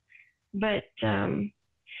well. But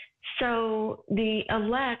so the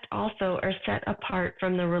elect also are set apart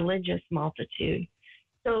from the religious multitude.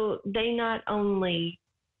 So they not only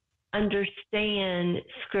understand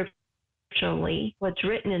scripturally what's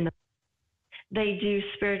written in the, they do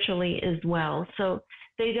spiritually as well. So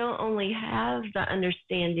they don't only have the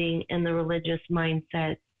understanding and the religious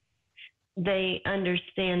mindset, they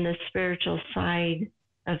understand the spiritual side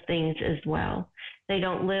of things as well. They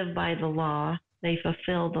don't live by the law, they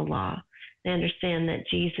fulfill the law. They understand that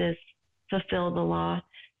Jesus fulfilled the law,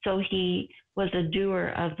 so he was a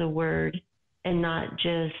doer of the word and not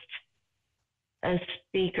just a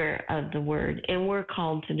speaker of the word. And we're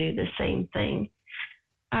called to do the same thing.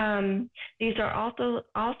 These are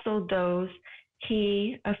also those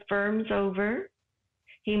he affirms over,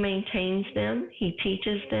 he maintains them, he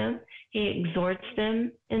teaches them, he exhorts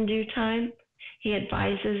them in due time, he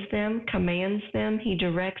advises them, commands them, he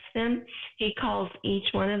directs them, he calls each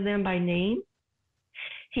one of them by name,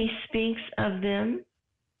 he speaks of them,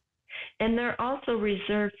 and they're also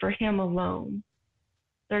reserved for him alone.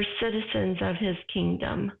 They're citizens of his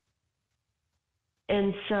kingdom.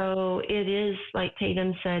 And so it is, like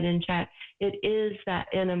Tatum said in chat, it is that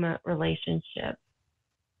intimate relationship.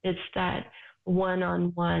 It's that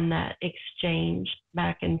one-on-one, that exchange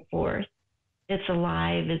back and forth. It's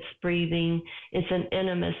alive, it's breathing, it's an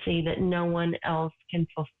intimacy that no one else can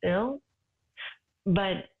fulfill.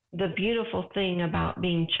 But the beautiful thing about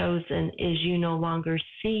being chosen is you no longer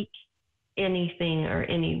seek anything or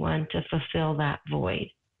anyone to fulfill that void.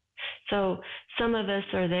 So some of us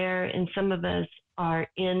are there and some of us are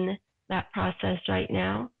in that process right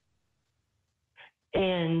now.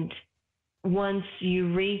 And once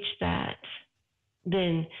you reach that,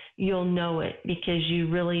 then you'll know it because you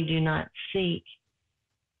really do not seek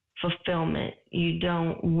fulfillment. You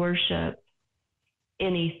don't worship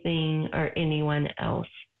anything or anyone else.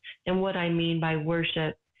 And what I mean by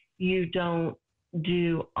worship, you don't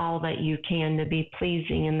do all that you can to be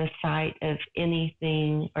pleasing in the sight of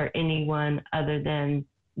anything or anyone other than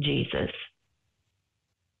Jesus.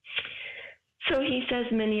 So he says,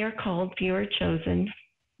 many are called, few are chosen.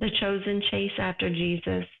 The chosen chase after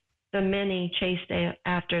Jesus. The many chase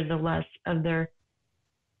after the lust of their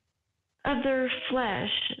flesh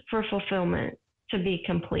for fulfillment, to be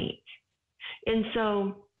complete. And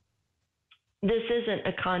so this isn't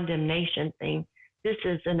a condemnation thing. This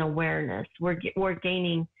is an awareness. We're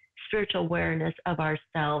gaining spiritual awareness of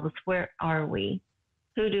ourselves. Where are we?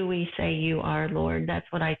 Who do we say you are, Lord? That's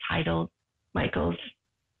what I titled Michael's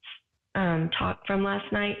talk from last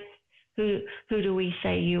night. Who do we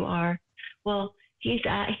say you are? Well, he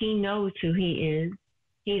knows who he is.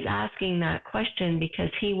 He's asking that question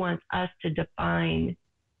because he wants us to define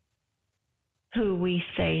who we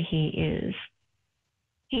say he is.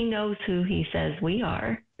 He knows who he says we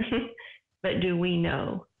are, but do we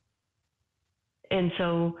know? And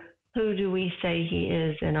so who do we say he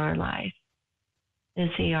is in our life? Is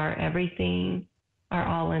he our everything, our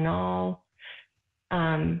all in all?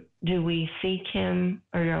 Do we seek him,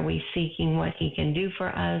 or are we seeking what he can do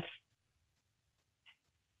for us?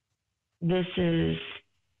 This is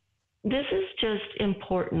just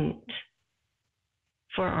important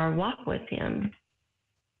for our walk with him.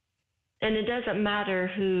 And it doesn't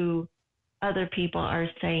matter who other people are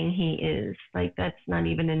saying he is. Like, that's not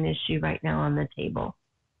even an issue right now on the table.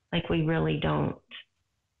 Like, we really don't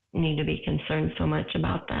need to be concerned so much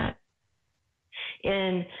about that.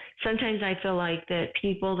 And sometimes I feel like that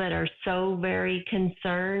people that are so very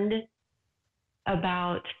concerned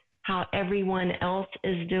about how everyone else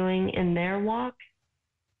is doing in their walk,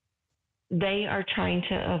 they are trying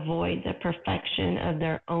to avoid the perfection of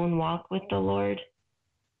their own walk with the Lord.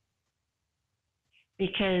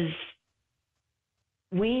 Because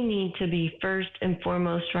we need to be first and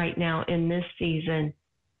foremost right now in this season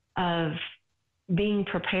of being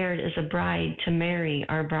prepared as a bride to marry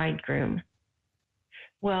our bridegroom.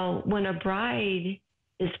 Well, when a bride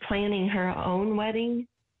is planning her own wedding,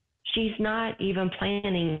 she's not even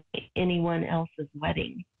planning anyone else's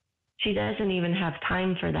wedding. She doesn't even have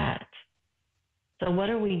time for that. So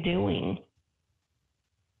what are we doing?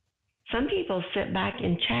 Some people sit back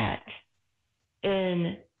and chat.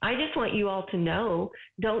 And I just want you all to know,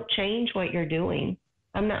 don't change what you're doing.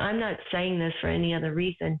 I'm not saying this for any other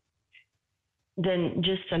reason than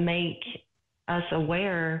just to make us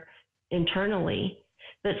aware internally.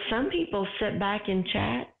 But some people sit back and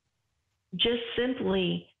chat just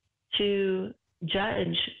simply to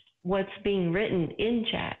judge what's being written in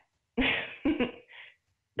chat.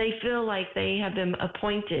 They feel like they have been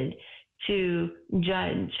appointed to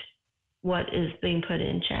judge what is being put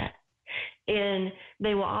in chat. And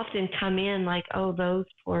they will often come in like, oh, those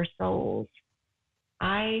poor souls.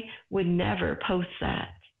 I would never post that.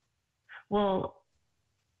 Well,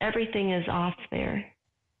 everything is off there.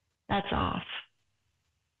 That's off.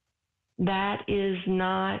 That is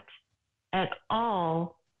not at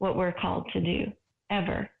all what we're called to do,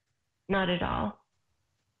 ever. Not at all.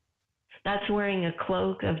 That's wearing a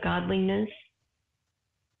cloak of godliness,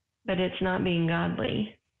 but it's not being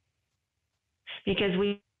godly. Because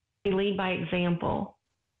we lead by example.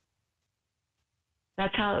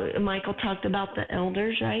 That's how Michael talked about the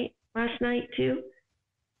elders, right? Last night, too.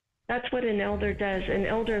 That's what an elder does. An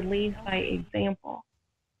elder leads by example.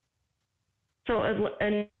 So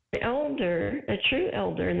an elder, a true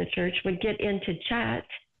elder in the church, would get into chat.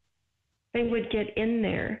 They would get in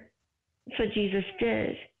there. That's what Jesus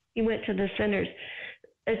did. He went to the sinners.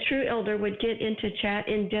 A true elder would get into chat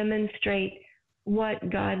and demonstrate what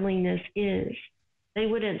godliness is. They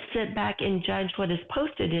wouldn't sit back and judge what is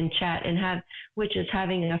posted in chat and which is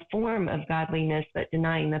having a form of godliness but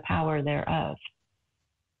denying the power thereof.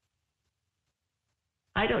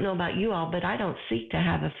 I don't know about you all, but I don't seek to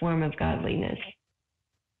have a form of godliness.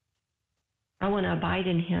 I want to abide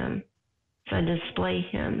in him, so I display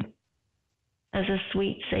him as a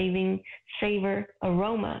sweet, savor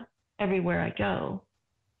aroma everywhere I go.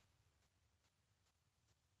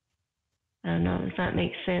 I don't know if that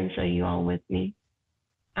makes sense. Are you all with me?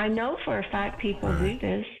 I know for a fact people do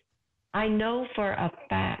this. I know for a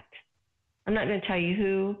fact. I'm not going to tell you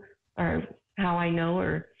who or how I know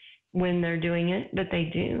or when they're doing it, but they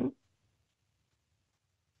do.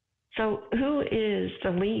 So who is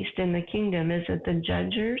the least in the kingdom? Is it the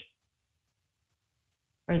judgers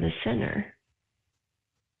or the sinner?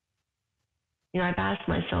 You know, I've asked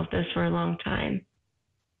myself this for a long time.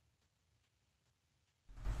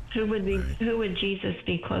 Who would Jesus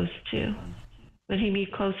be close to? Would he be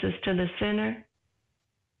closest to the sinner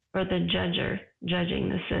or the judger judging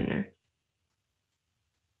the sinner?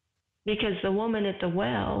 Because the woman at the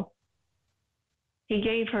well, he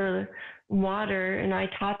gave her water, and I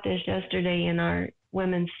taught this yesterday in our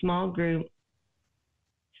women's small group.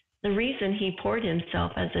 The reason he poured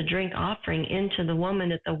himself as a drink offering into the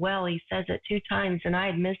woman at the well, he says it 2 times, and I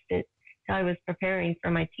had missed it till I was preparing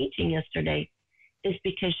for my teaching yesterday, is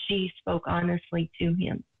because she spoke honestly to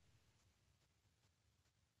him.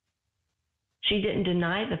 She didn't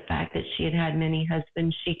deny the fact that she had had many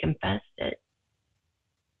husbands. She confessed it.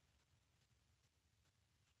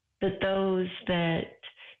 But those that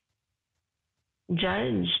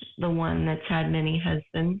judge the one that's had many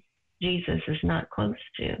husbands, Jesus is not close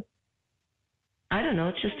to. I don't know.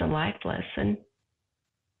 It's just a life lesson.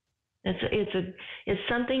 It's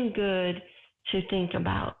something good to think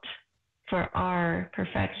about for our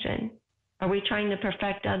perfection. Are we trying to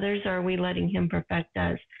perfect others, or are we letting him perfect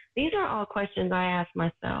us? These are all questions I ask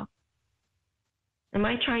myself. Am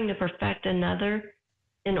I trying to perfect another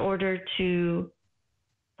in order to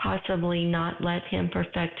possibly not let him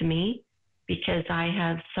perfect me because I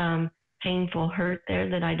have some painful hurt there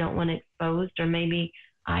that I don't want exposed, or maybe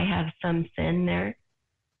I have some sin there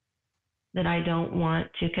that I don't want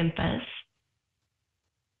to confess?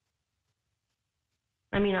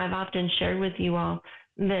 I mean, I've often shared with you all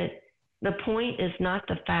that the point is not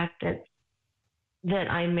the fact that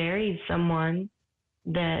I married someone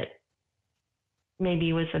that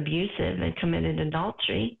maybe was abusive and committed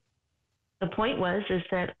adultery. The point is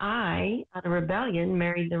that I, out of rebellion,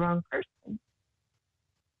 married the wrong person.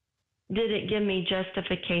 Did it give me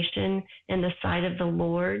justification in the sight of the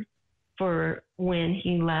Lord for when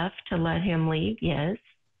he left to let him leave? Yes.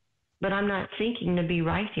 But I'm not seeking to be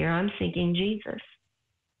right here. I'm seeking Jesus.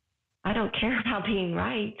 I don't care about being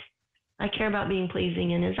right. I care about being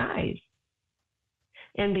pleasing in his eyes.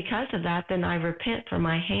 And because of that, then I repent for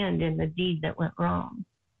my hand in the deed that went wrong.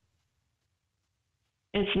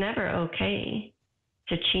 It's never okay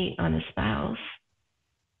to cheat on a spouse.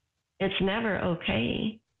 It's never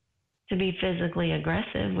okay to be physically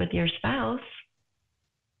aggressive with your spouse.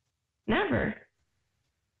 Never.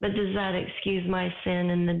 But does that excuse my sin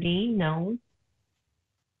in the deed? No.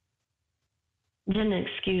 Didn't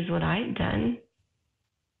excuse what I'd done.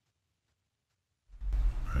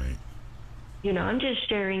 Right. You know, I'm just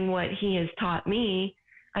sharing what he has taught me.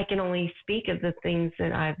 I can only speak of the things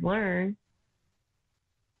that I've learned,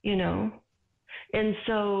 you know. And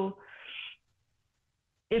so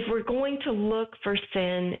if we're going to look for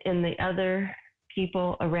sin in the other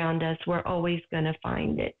people around us, we're always going to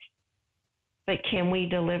find it. But can we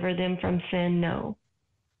deliver them from sin? No.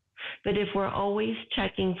 But if we're always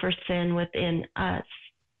checking for sin within us,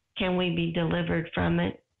 can we be delivered from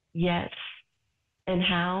it? Yes. And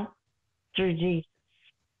how? Through Jesus.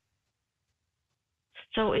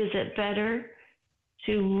 So is it better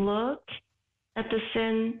to look at the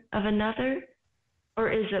sin of another,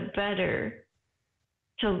 or is it better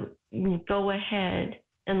to go ahead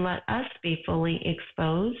and let us be fully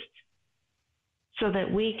exposed so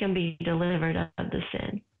that we can be delivered of the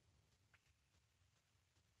sin?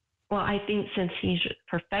 Well, I think since he's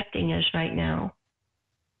perfecting us right now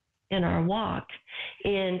in our walk,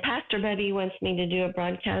 and Pastor Bebby wants me to do a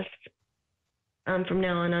broadcast from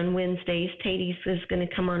now on Wednesdays. Tatey is going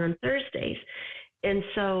to come on Thursdays. And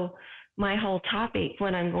so my whole topic,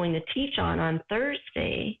 what I'm going to teach on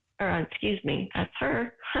Thursday, that's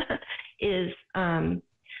her, is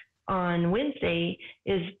on Wednesday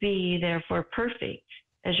is be therefore perfect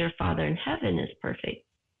as your Father in heaven is perfect.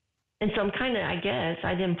 And so I'm kind of, I guess,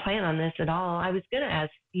 I didn't plan on this at all. I was going to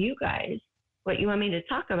ask you guys what you want me to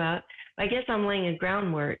talk about. I guess I'm laying a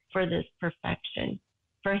groundwork for this perfection,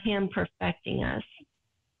 for him perfecting us.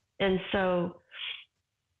 And so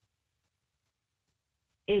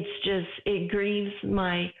it grieves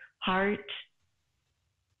my heart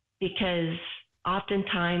because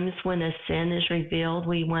oftentimes when a sin is revealed,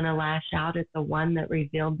 we want to lash out at the one that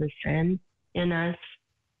revealed the sin in us,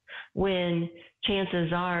 when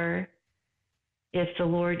chances are, if the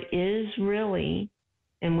Lord is really,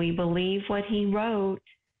 and we believe what he wrote,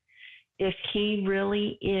 if he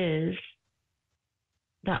really is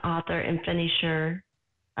the author and finisher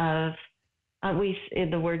of,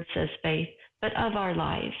 the word says faith, but of our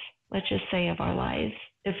lives, let's just say of our lives,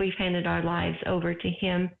 if we've handed our lives over to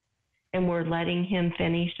him and we're letting him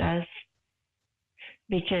finish us,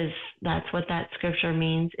 because that's what that scripture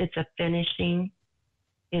means. It's a finishing.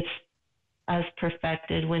 It's us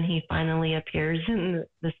perfected when he finally appears in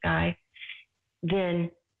the sky.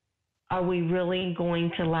 Then are we really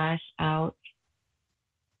going to lash out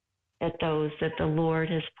at those that the Lord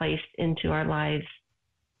has placed into our lives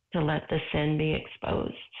to let the sin be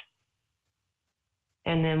exposed?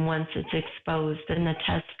 And then once it's exposed and the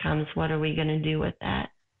test comes, what are we going to do with that?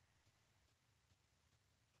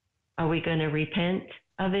 Are we going to repent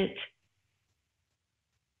of it?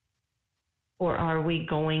 Or are we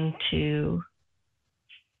going to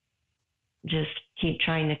just keep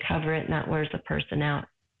trying to cover it and that wears the person out?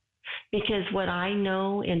 Because what I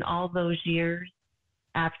know in all those years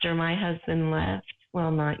after my husband left,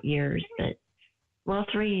 well, not years, but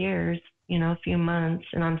 3 years, a few months,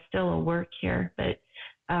 and I'm still at work here. But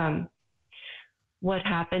what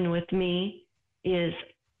happened with me is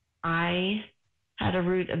I had a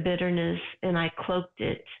root of bitterness and I cloaked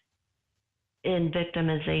it in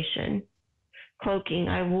victimization. Cloaking,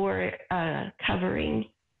 I wore a covering.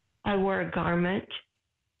 I wore a garment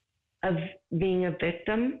of being a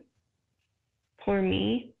victim. Poor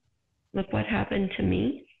me. Look what happened to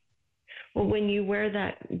me. Well, when you wear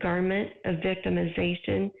that garment of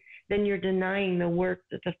victimization, then you're denying the work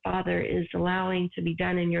that the Father is allowing to be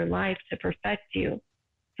done in your life to perfect you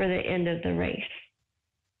for the end of the race.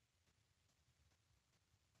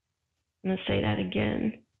 I'm going to say that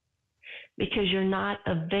again. Because you're not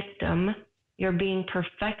a victim, you're being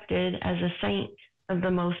perfected as a saint of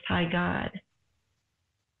the Most High God.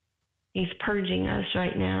 He's purging us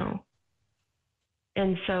right now.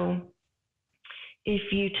 And so if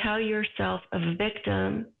you tell yourself a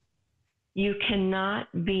victim, you cannot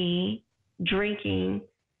be drinking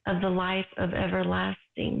of the life of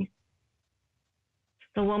everlasting.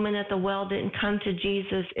 The woman at the well didn't come to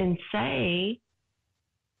Jesus and say,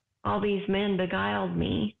 all these men beguiled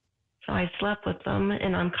me, so I slept with them,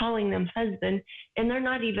 and I'm calling them husband, and they're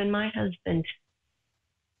not even my husband.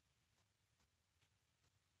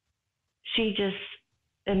 She just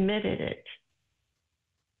admitted it.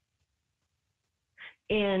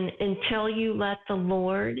 And until you let the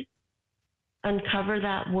Lord uncover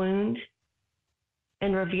that wound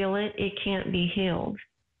and reveal it, it can't be healed.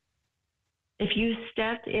 If you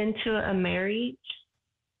stepped into a marriage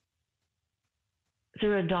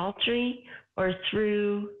through adultery or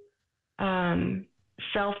through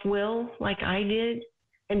self-will like I did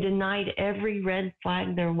and denied every red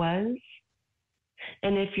flag there was,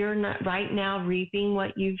 and if you're not right now reaping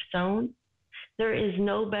what you've sown, there is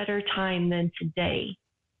no better time than today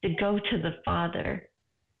to go to the Father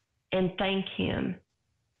and thank him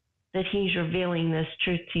that he's revealing this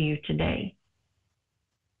truth to you today.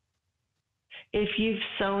 If you've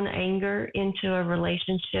sown anger into a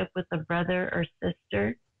relationship with a brother or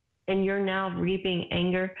sister, and you're now reaping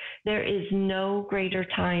anger, there is no greater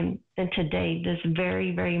time than today, this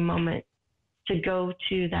very, very moment, to go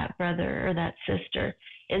to that brother or that sister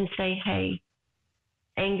and say, hey,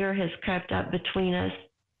 anger has crept up between us.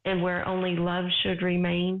 and where only love should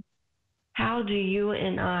remain. How do you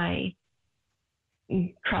and I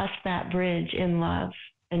cross that bridge in love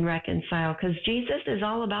and reconcile? Because Jesus is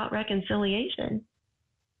all about reconciliation.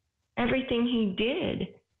 Everything he did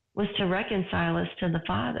was to reconcile us to the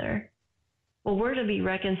Father. Well, we're to be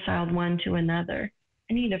reconciled one to another.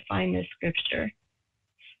 I need to find this scripture.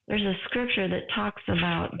 There's a scripture that talks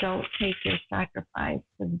about don't take your sacrifice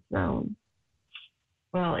to the throne.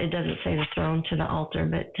 Well, it doesn't say the throne, to the altar,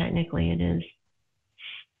 but technically it is.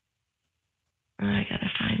 I got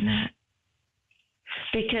to find that.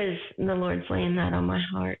 Because the Lord's laying that on my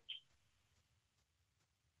heart.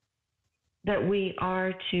 That we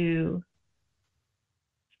are to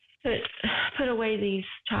put away these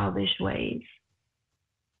childish ways.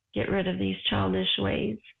 Get rid of these childish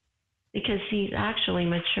ways. Because he's actually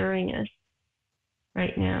maturing us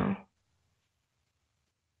right now.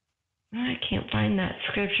 I can't find that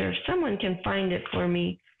scripture. If someone can find it for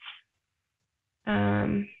me.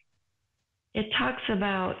 It talks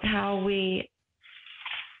about how we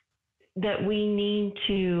need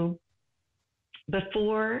to,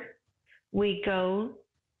 before we go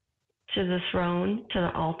to the throne, to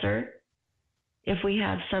the altar, if we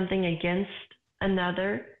have something against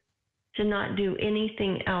another, to not do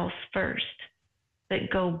anything else first, but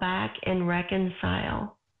go back and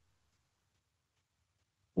reconcile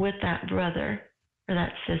with that brother or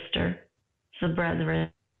that sister, the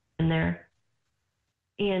brethren there.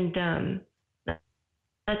 And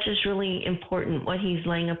that's just really important, what he's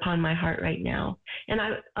laying upon my heart right now. And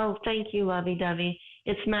thank you, Lovey Dovey.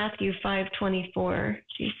 It's Matthew 5:24,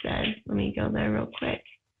 she said. Let me go there real quick.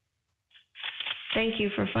 Thank you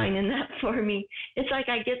for finding that for me. It's like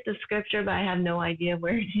I get the scripture, but I have no idea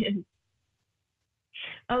where it is.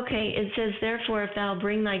 Okay, it says, therefore, if thou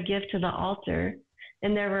bring thy gift to the altar,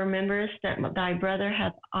 and there rememberest that thy brother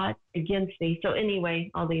hath aught against thee. So anyway,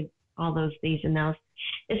 all those these and nows.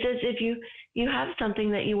 It says if you have something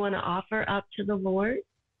that you want to offer up to the Lord,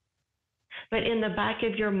 but in the back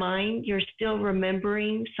of your mind, you're still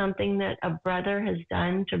remembering something that a brother has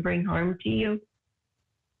done to bring harm to you.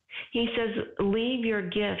 He says, leave your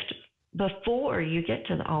gift before you get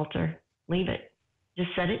to the altar. Leave it. Just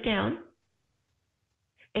set it down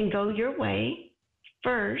and go your way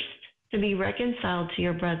first to be reconciled to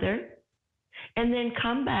your brother. And then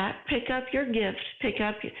come back, pick up your gift, pick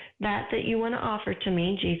up that you want to offer to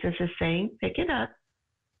me. Jesus is saying, pick it up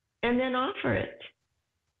and then offer it.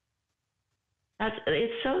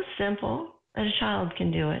 It's so simple that a child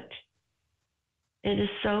can do it. It is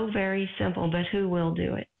so very simple, but who will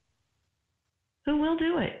do it? Who will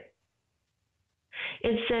do it?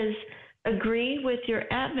 It says, agree with your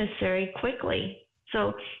adversary quickly.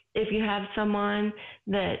 So if you have someone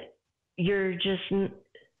that you're just,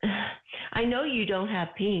 I know you don't have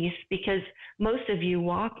peace because most of you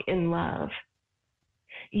walk in love.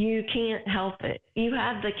 You can't help it. You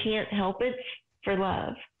have the can't help it for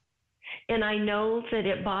love. And I know that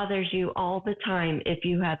it bothers you all the time if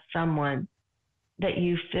you have someone that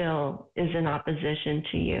you feel is in opposition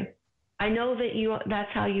to you. I know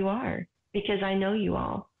that's how you are because I know you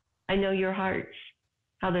all. I know your hearts,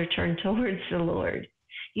 how they're turned towards the Lord.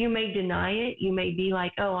 You may deny it. You may be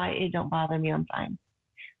like, it don't bother me. I'm fine.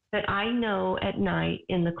 But I know at night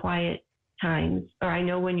in the quiet times, or I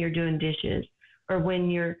know when you're doing dishes or when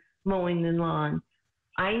you're mowing the lawn,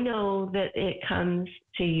 I know that it comes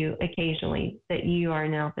to you occasionally that you are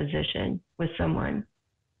in opposition with someone.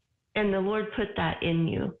 And the Lord put that in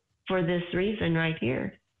you for this reason right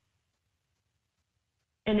here.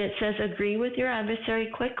 And it says, agree with your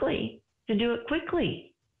adversary quickly, to do it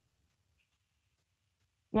quickly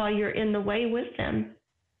while you're in the way with them.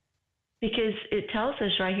 Because it tells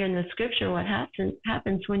us right here in the scripture what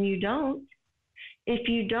happens when you don't. If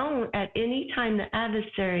you don't, at any time the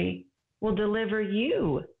adversary will deliver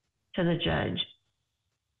you to the judge.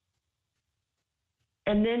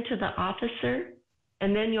 And then to the officer,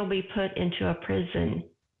 and then you'll be put into a prison.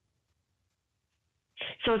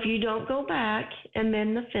 So if you don't go back and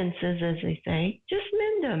mend the fences, as they say, just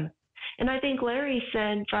mend them. And I think Larry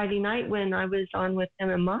said Friday night when I was on with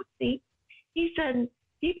him and Moxie, he said,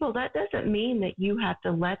 people, that doesn't mean that you have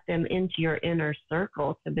to let them into your inner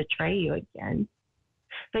circle to betray you again.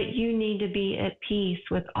 But you need to be at peace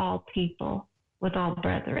with all people, with all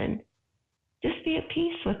brethren. Just be at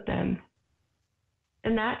peace with them.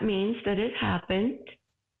 And that means that it happened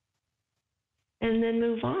and then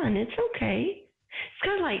move on. It's okay. It's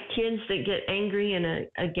kind of like kids that get angry in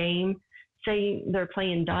a game. Say they're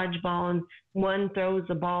playing dodgeball and one throws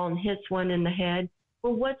the ball and hits one in the head.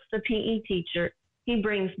 Well, what's the PE teacher? He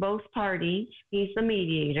brings both parties. He's the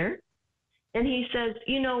mediator. And he says,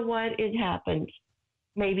 you know what? It happened.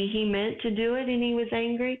 Maybe he meant to do it and he was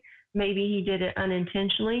angry. Maybe he did it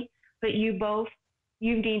unintentionally. But you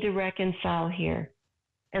need to reconcile here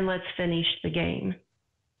and let's finish the game.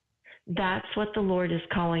 That's what the Lord is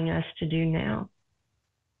calling us to do now.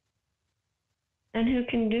 And who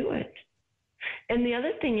can do it? And the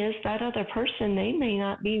other thing is that other person, they may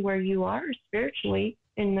not be where you are spiritually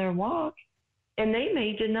in their walk, and they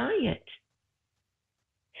may deny it.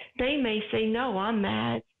 They may say, no, I'm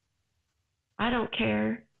mad. I don't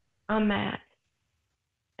care. I'm mad.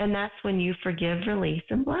 And that's when you forgive, release,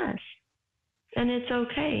 and bless. And it's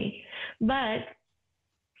okay. But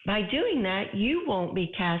by doing that, you won't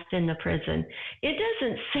be cast into prison. It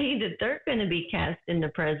doesn't say that they're going to be cast into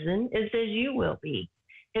prison. It says you will be.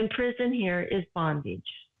 And prison here is bondage.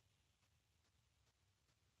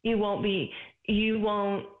 You won't be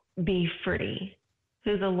free.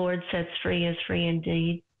 Who the Lord sets free is free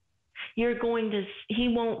indeed. He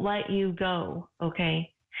won't let you go, okay?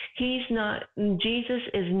 Jesus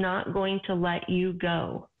is not going to let you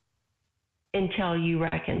go until you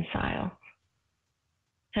reconcile,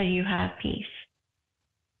 till you have peace.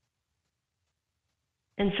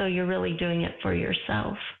 And so you're really doing it for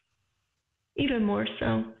yourself, even more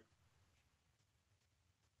so.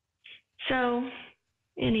 So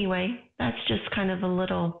anyway, that's just kind of a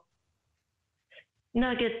little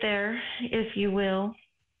nugget there, if you will.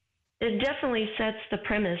 It definitely sets the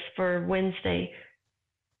premise for Wednesday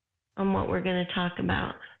on what we're going to talk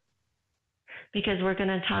about. Because we're going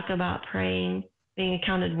to talk about praying, being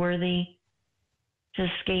accounted worthy to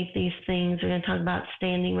escape these things. We're going to talk about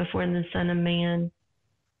standing before the Son of Man.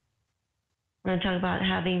 We're going to talk about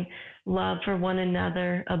having love for one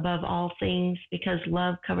another above all things, because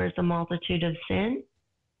love covers a multitude of sin.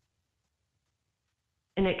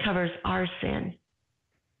 And it covers our sin.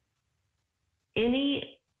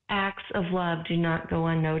 Any acts of love do not go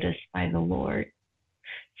unnoticed by the Lord.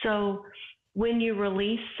 So when you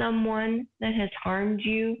release someone that has harmed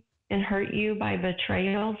you and hurt you by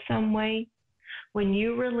betrayal some way, when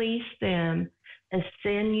you release them, a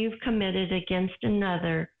sin you've committed against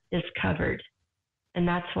another is covered. And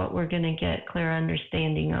that's what we're going to get clear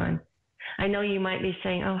understanding on. I know you might be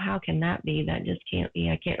saying, oh, how can that be? That just can't be.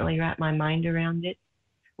 I can't really wrap my mind around it.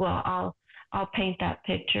 Well, I'll paint that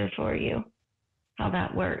picture for you, how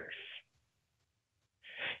that works.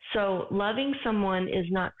 So loving someone is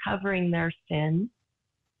not covering their sin.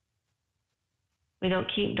 We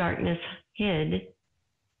don't keep darkness hid.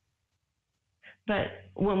 But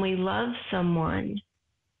when we love someone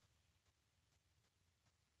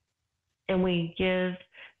and we give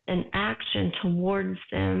an action towards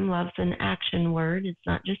them, love's an action word. It's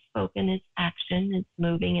not just spoken, it's action. It's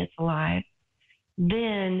moving, it's alive.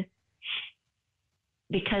 Then,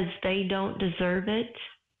 because they don't deserve it,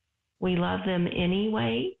 we love them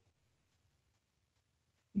anyway,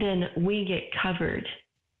 then we get covered.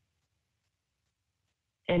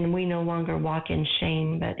 And we no longer walk in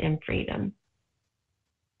shame, but in freedom.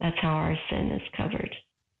 That's how our sin is covered.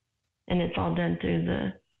 And it's all done through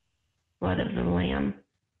the blood of the Lamb,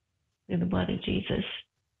 through the blood of Jesus.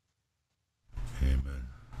 Amen.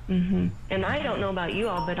 Mm-hmm. And I don't know about you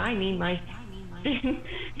all, but I need my sin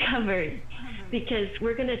covered, because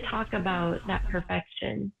we're going to talk about that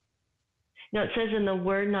perfection. You know, it says in the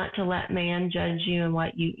Word not to let man judge you in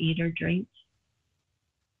what you eat or drink.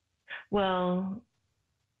 Well,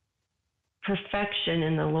 perfection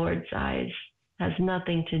in the Lord's eyes has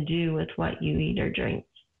nothing to do with what you eat or drink.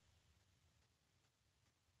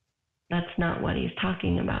 That's not what he's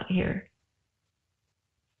talking about here.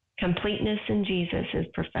 Completeness in Jesus is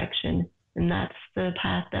perfection, and that's the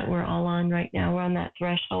path that we're all on right now. We're on that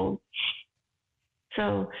threshold.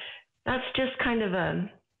 So that's just kind of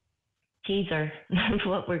a teaser of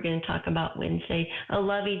what we're going to talk about Wednesday. A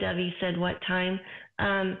lovey-dovey said what time?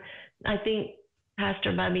 I think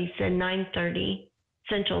Pastor Bobby said 9:30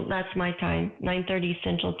 Central. That's my time, 9:30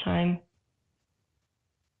 Central time.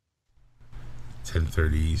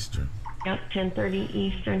 10:30 Eastern. Yep, 10:30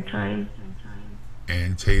 Eastern time.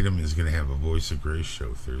 And Tatum is going to have a Voice of Grace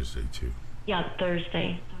show Thursday, too. Yeah,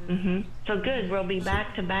 Thursday. Mm-hmm. So good. We'll be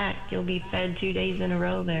back to back. You'll be fed 2 days in a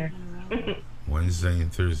row there. Wednesday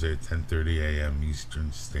and Thursday at 10:30 a.m.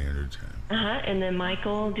 Eastern Standard Time. And then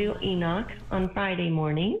Michael will do Enoch on Friday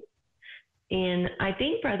morning. And I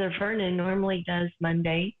think Brother Vernon normally does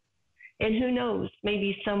Monday. And who knows,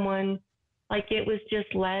 maybe someone, like it was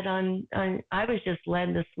just led on I was just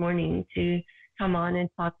led this morning to come on and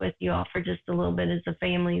talk with you all for just a little bit as a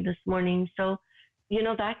family this morning. So, you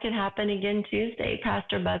know, that could happen again Tuesday.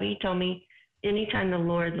 Pastor Bubby told me anytime the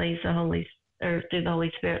Lord lays through the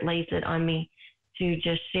Holy Spirit lays it on me to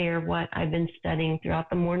just share what I've been studying throughout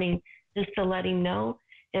the morning, just to let him know.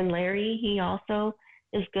 And Larry, he also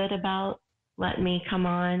is good about letting me come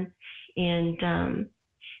on. And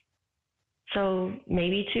so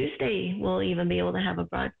maybe Tuesday we'll even be able to have a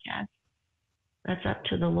broadcast. That's up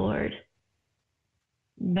to the Lord.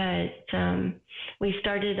 But we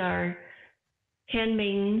started our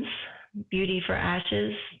Handmaidens Beauty for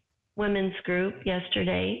Ashes women's group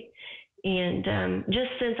yesterday. And just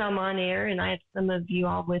since I'm on air and I have some of you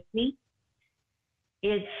all with me,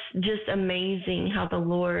 it's just amazing how the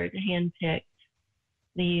Lord handpicked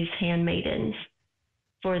these handmaidens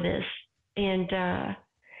for this. And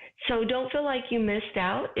so don't feel like you missed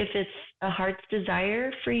out if it's a heart's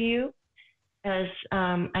desire for you as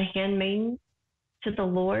a handmaiden to the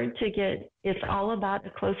Lord to get, it's all about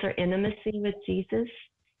a closer intimacy with Jesus,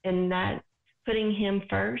 and that putting him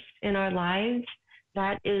first in our lives,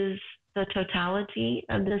 that is the totality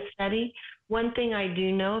of this study. One thing I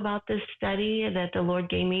do know about this study that the Lord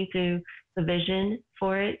gave me through the vision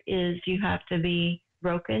for it is you have to be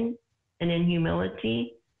broken and in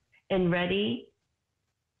humility and ready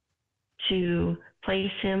to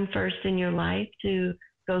place him first in your life to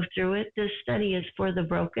go through it. This study is for the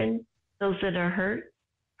broken, those that are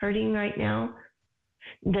hurting right now,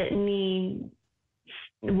 that need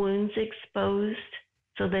wounds exposed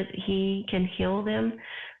so that he can heal them.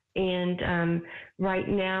 And right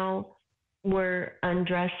now we're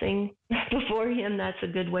undressing before him. That's a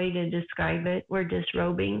good way to describe it. We're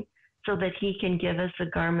disrobing so that he can give us a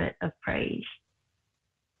garment of praise.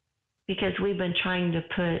 Because we've been trying to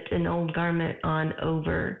put an old garment on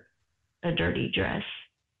over a dirty dress.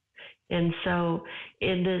 And so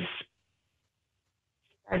in this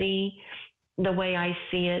study, the way I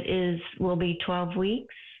see it is we'll be 12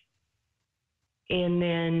 weeks and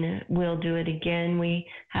then we'll do it again. We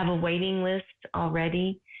have a waiting list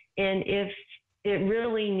already. And if it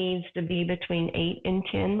really needs to be between 8 and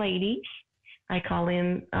 10 ladies, I call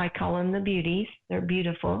them the beauties. They're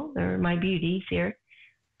beautiful. They're my beauties here.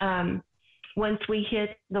 Once we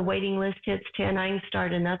hit the waiting list hits 10, I can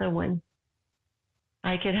start another one.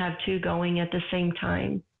 I could have 2 going at the same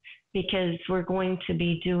time because we're going to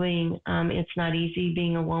be doing It's Not Easy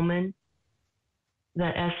Being a Woman, the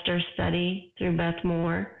Esther study through Beth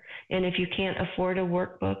Moore. And if you can't afford a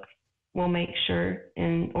workbook, we'll make sure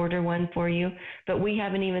and order one for you. But we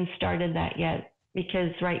haven't even started that yet because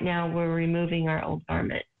right now we're removing our old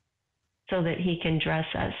garment so that he can dress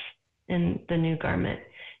us in the new garment.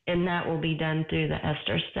 And that will be done through the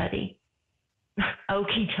Esther study.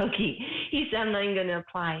 Okie dokie. He said, I'm not even going to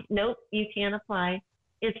apply. Nope, you can't apply.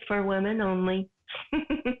 It's for women only.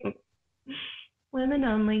 Women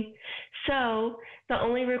only. So the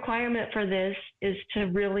only requirement for this is to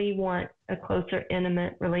really want a closer,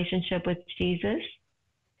 intimate relationship with Jesus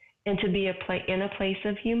and to be in a place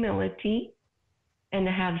of humility and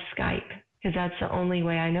to have Skype, because that's the only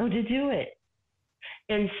way I know to do it.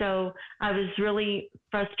 And so I was really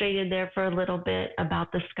frustrated there for a little bit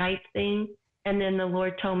about the Skype thing. And then the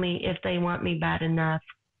Lord told me if they want me bad enough,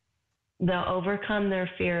 they'll overcome their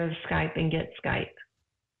fear of Skype and get Skype.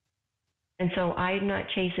 And so I'm not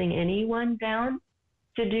chasing anyone down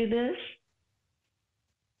to do this.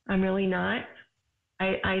 I'm really not.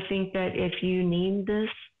 I think that if you need this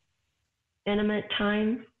intimate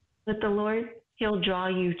time with the Lord, he'll draw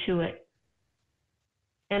you to it.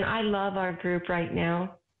 And I love our group right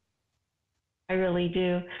now. I really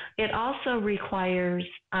do. It also requires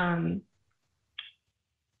a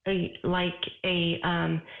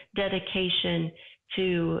dedication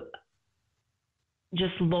to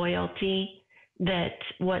just loyalty, that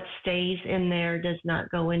what stays in there does not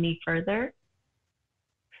go any further.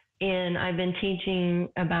 And I've been teaching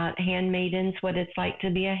about handmaidens, what it's like to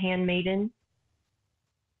be a handmaiden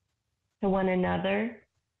to one another.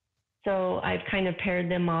 So I've kind of paired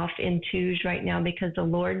them off in twos right now because the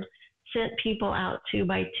Lord sent people out 2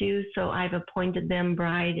 by 2. So I've appointed them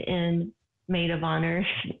bride and maid of honor,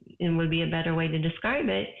 and would be a better way to describe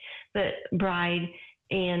it, but bride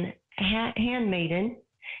and handmaiden,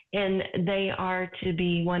 and they are to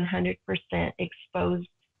be 100% exposed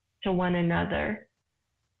to one another,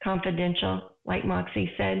 confidential, like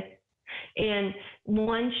Moxie said. And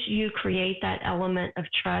once you create that element of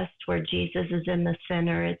trust where Jesus is in the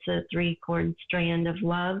center, it's a 3-cord strand of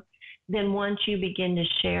love, then once you begin to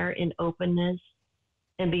share in openness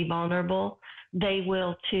and be vulnerable, they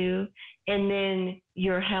will too. And then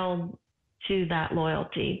you're held to that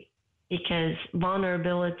loyalty, because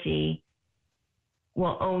vulnerability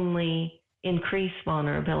will only increase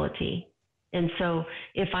vulnerability. And so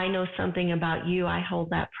if I know something about you, I hold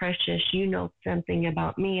that precious. You know something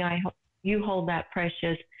about me, you hold that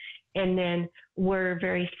precious. And then we're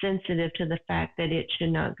very sensitive to the fact that it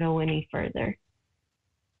should not go any further.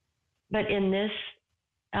 But in this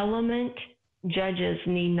element, judges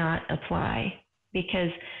need not apply,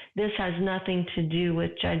 because this has nothing to do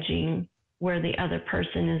with judging where the other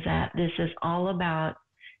person is at. This is all about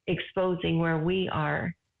exposing where we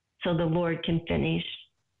are so the Lord can finish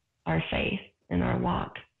our faith and our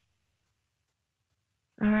walk.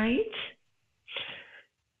 All right.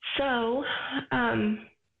 So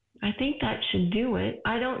I think that should do it.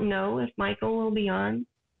 I don't know if Michael will be on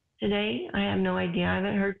today. I have no idea. I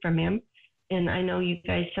haven't heard from him. And I know you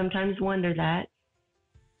guys sometimes wonder that.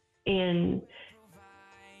 And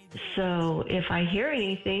so if I hear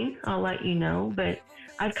anything, I'll let you know. But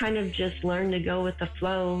I've kind of just learned to go with the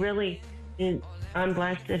flow. Really, I'm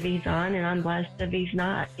blessed if he's on, and I'm blessed if he's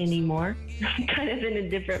not anymore. I'm kind of in a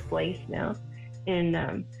different place now.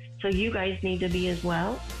 And so you guys need to be as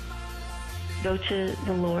well. Go to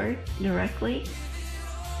the Lord directly.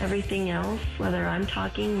 Everything else, whether I'm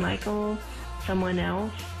talking, Michael, someone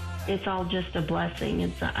else, it's all just a blessing.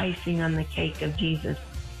 It's the icing on the cake of Jesus.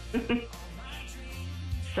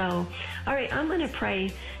 So, all right, I'm going to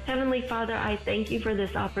pray. Heavenly Father, I thank you for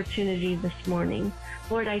this opportunity this morning.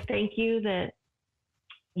 Lord, I thank you that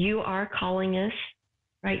you are calling us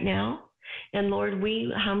right now. And Lord,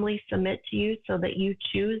 we humbly submit to you so that you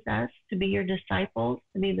choose us to be your disciples,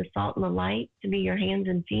 to be the salt and the light, to be your hands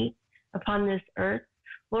and feet upon this earth.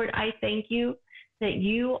 Lord, I thank you that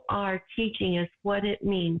you are teaching us what it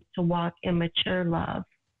means to walk in mature love.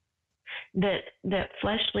 That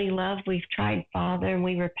fleshly love we've tried, Father, and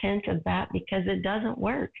we repent of that because it doesn't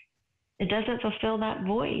work. It doesn't fulfill that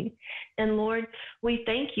void. And Lord, we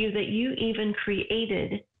thank you that you even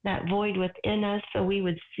created that void within us so we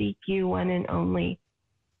would seek you, one and only.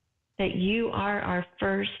 That you are our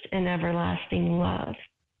first and everlasting love.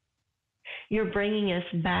 You're bringing us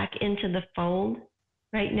back into the fold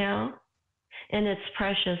right now, and it's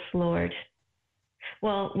precious, Lord.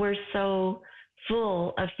 Well, we're so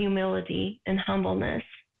full of humility and humbleness.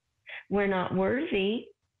 We're not worthy,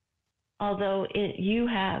 although you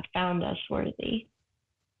have found us worthy.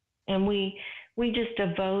 And we just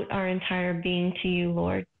devote our entire being to you,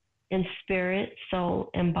 Lord, in spirit, soul,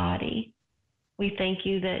 and body. We thank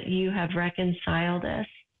you that you have reconciled us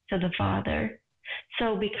to the Father.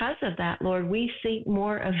 So because of that, Lord, we seek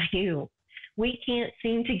more of you. We can't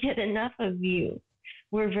seem to get enough of you.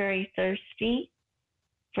 We're very thirsty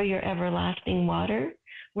for your everlasting water.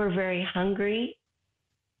 We're very hungry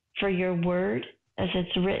for your word as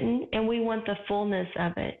it's written, and we want the fullness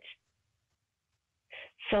of it.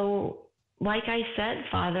 So, like I said,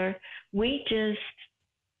 Father, we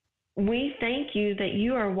thank you that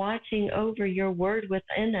you are watching over your word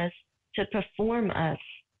within us to perform us.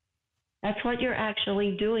 That's what you're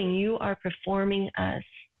actually doing. You are performing us.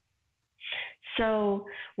 So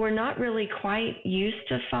we're not really quite used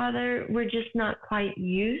to, Father. We're just not quite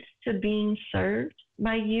used to being served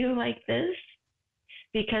by you like this,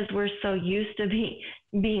 because we're so used to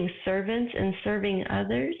being servants and serving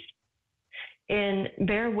others. And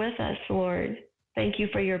bear with us, Lord. Thank you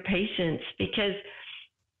for your patience, because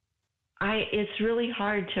it's really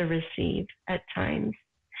hard to receive at times.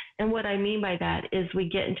 And what I mean by that is we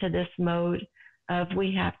get into this mode of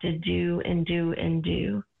we have to do and do and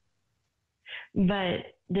do.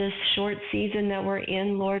 But this short season that we're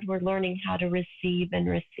in, Lord, we're learning how to receive and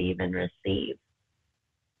receive and receive.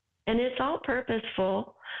 And it's all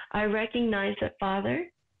purposeful. I recognize it, Father.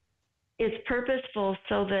 It's purposeful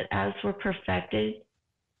so that as we're perfected,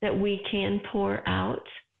 that we can pour out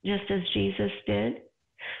just as Jesus did.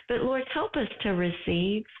 But Lord, help us to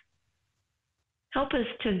receive. Help us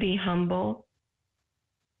to be humble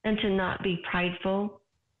and to not be prideful.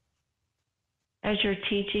 As you're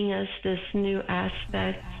teaching us this new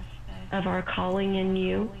aspect of our calling in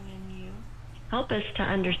you, help us to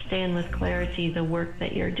understand with clarity the work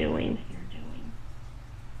that you're doing.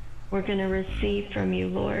 We're going to receive from you,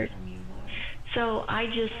 Lord. So I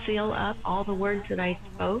just seal up all the words that I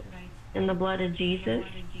spoke in the blood of Jesus.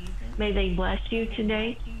 May they bless you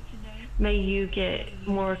today. May you get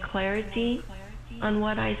more clarity on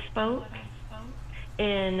what I spoke.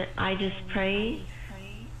 And I just pray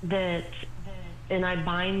that, and I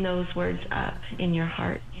bind those words up in your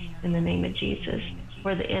heart in the name of Jesus,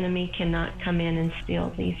 where the enemy cannot come in and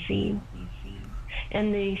steal these seeds.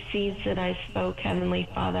 And the seeds that I spoke, Heavenly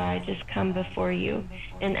Father, I just come before you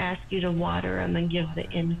and ask you to water them and give the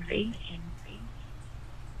increase.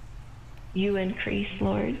 You increase,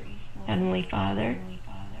 Lord, Heavenly Father.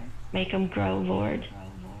 Make them grow, Lord.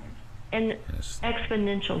 And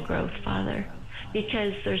exponential growth, Father,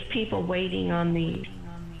 because there's people waiting on these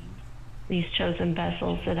chosen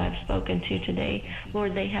vessels that I've spoken to today.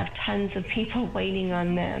 Lord, they have tons of people waiting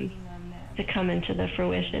on them to come into the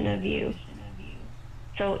fruition of you.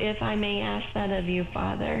 So if I may ask that of you,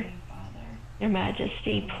 Father, Your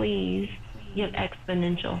Majesty, please give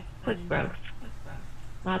exponential, quick growth.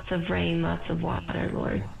 Lots of rain, lots of water,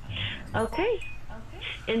 Lord. Okay.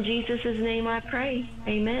 In Jesus' name I pray.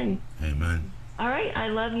 Amen. Amen. All right. I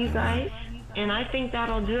love you guys. And I think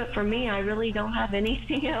that'll do it for me. I really don't have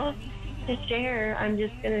anything else to share. I'm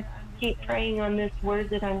just going to keep praying on this word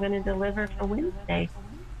that I'm going to deliver for Wednesday.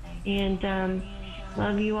 And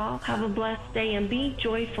love you all. Have a blessed day and be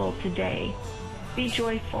joyful today. Be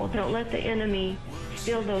joyful. Don't let the enemy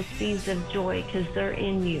steal those seeds of joy, because they're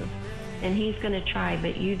in you. And he's going to try,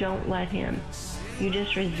 but you don't let him. You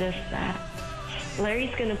just resist that.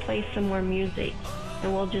 Larry's going to play some more music,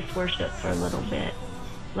 and we'll just worship for a little bit.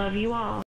 Love you all.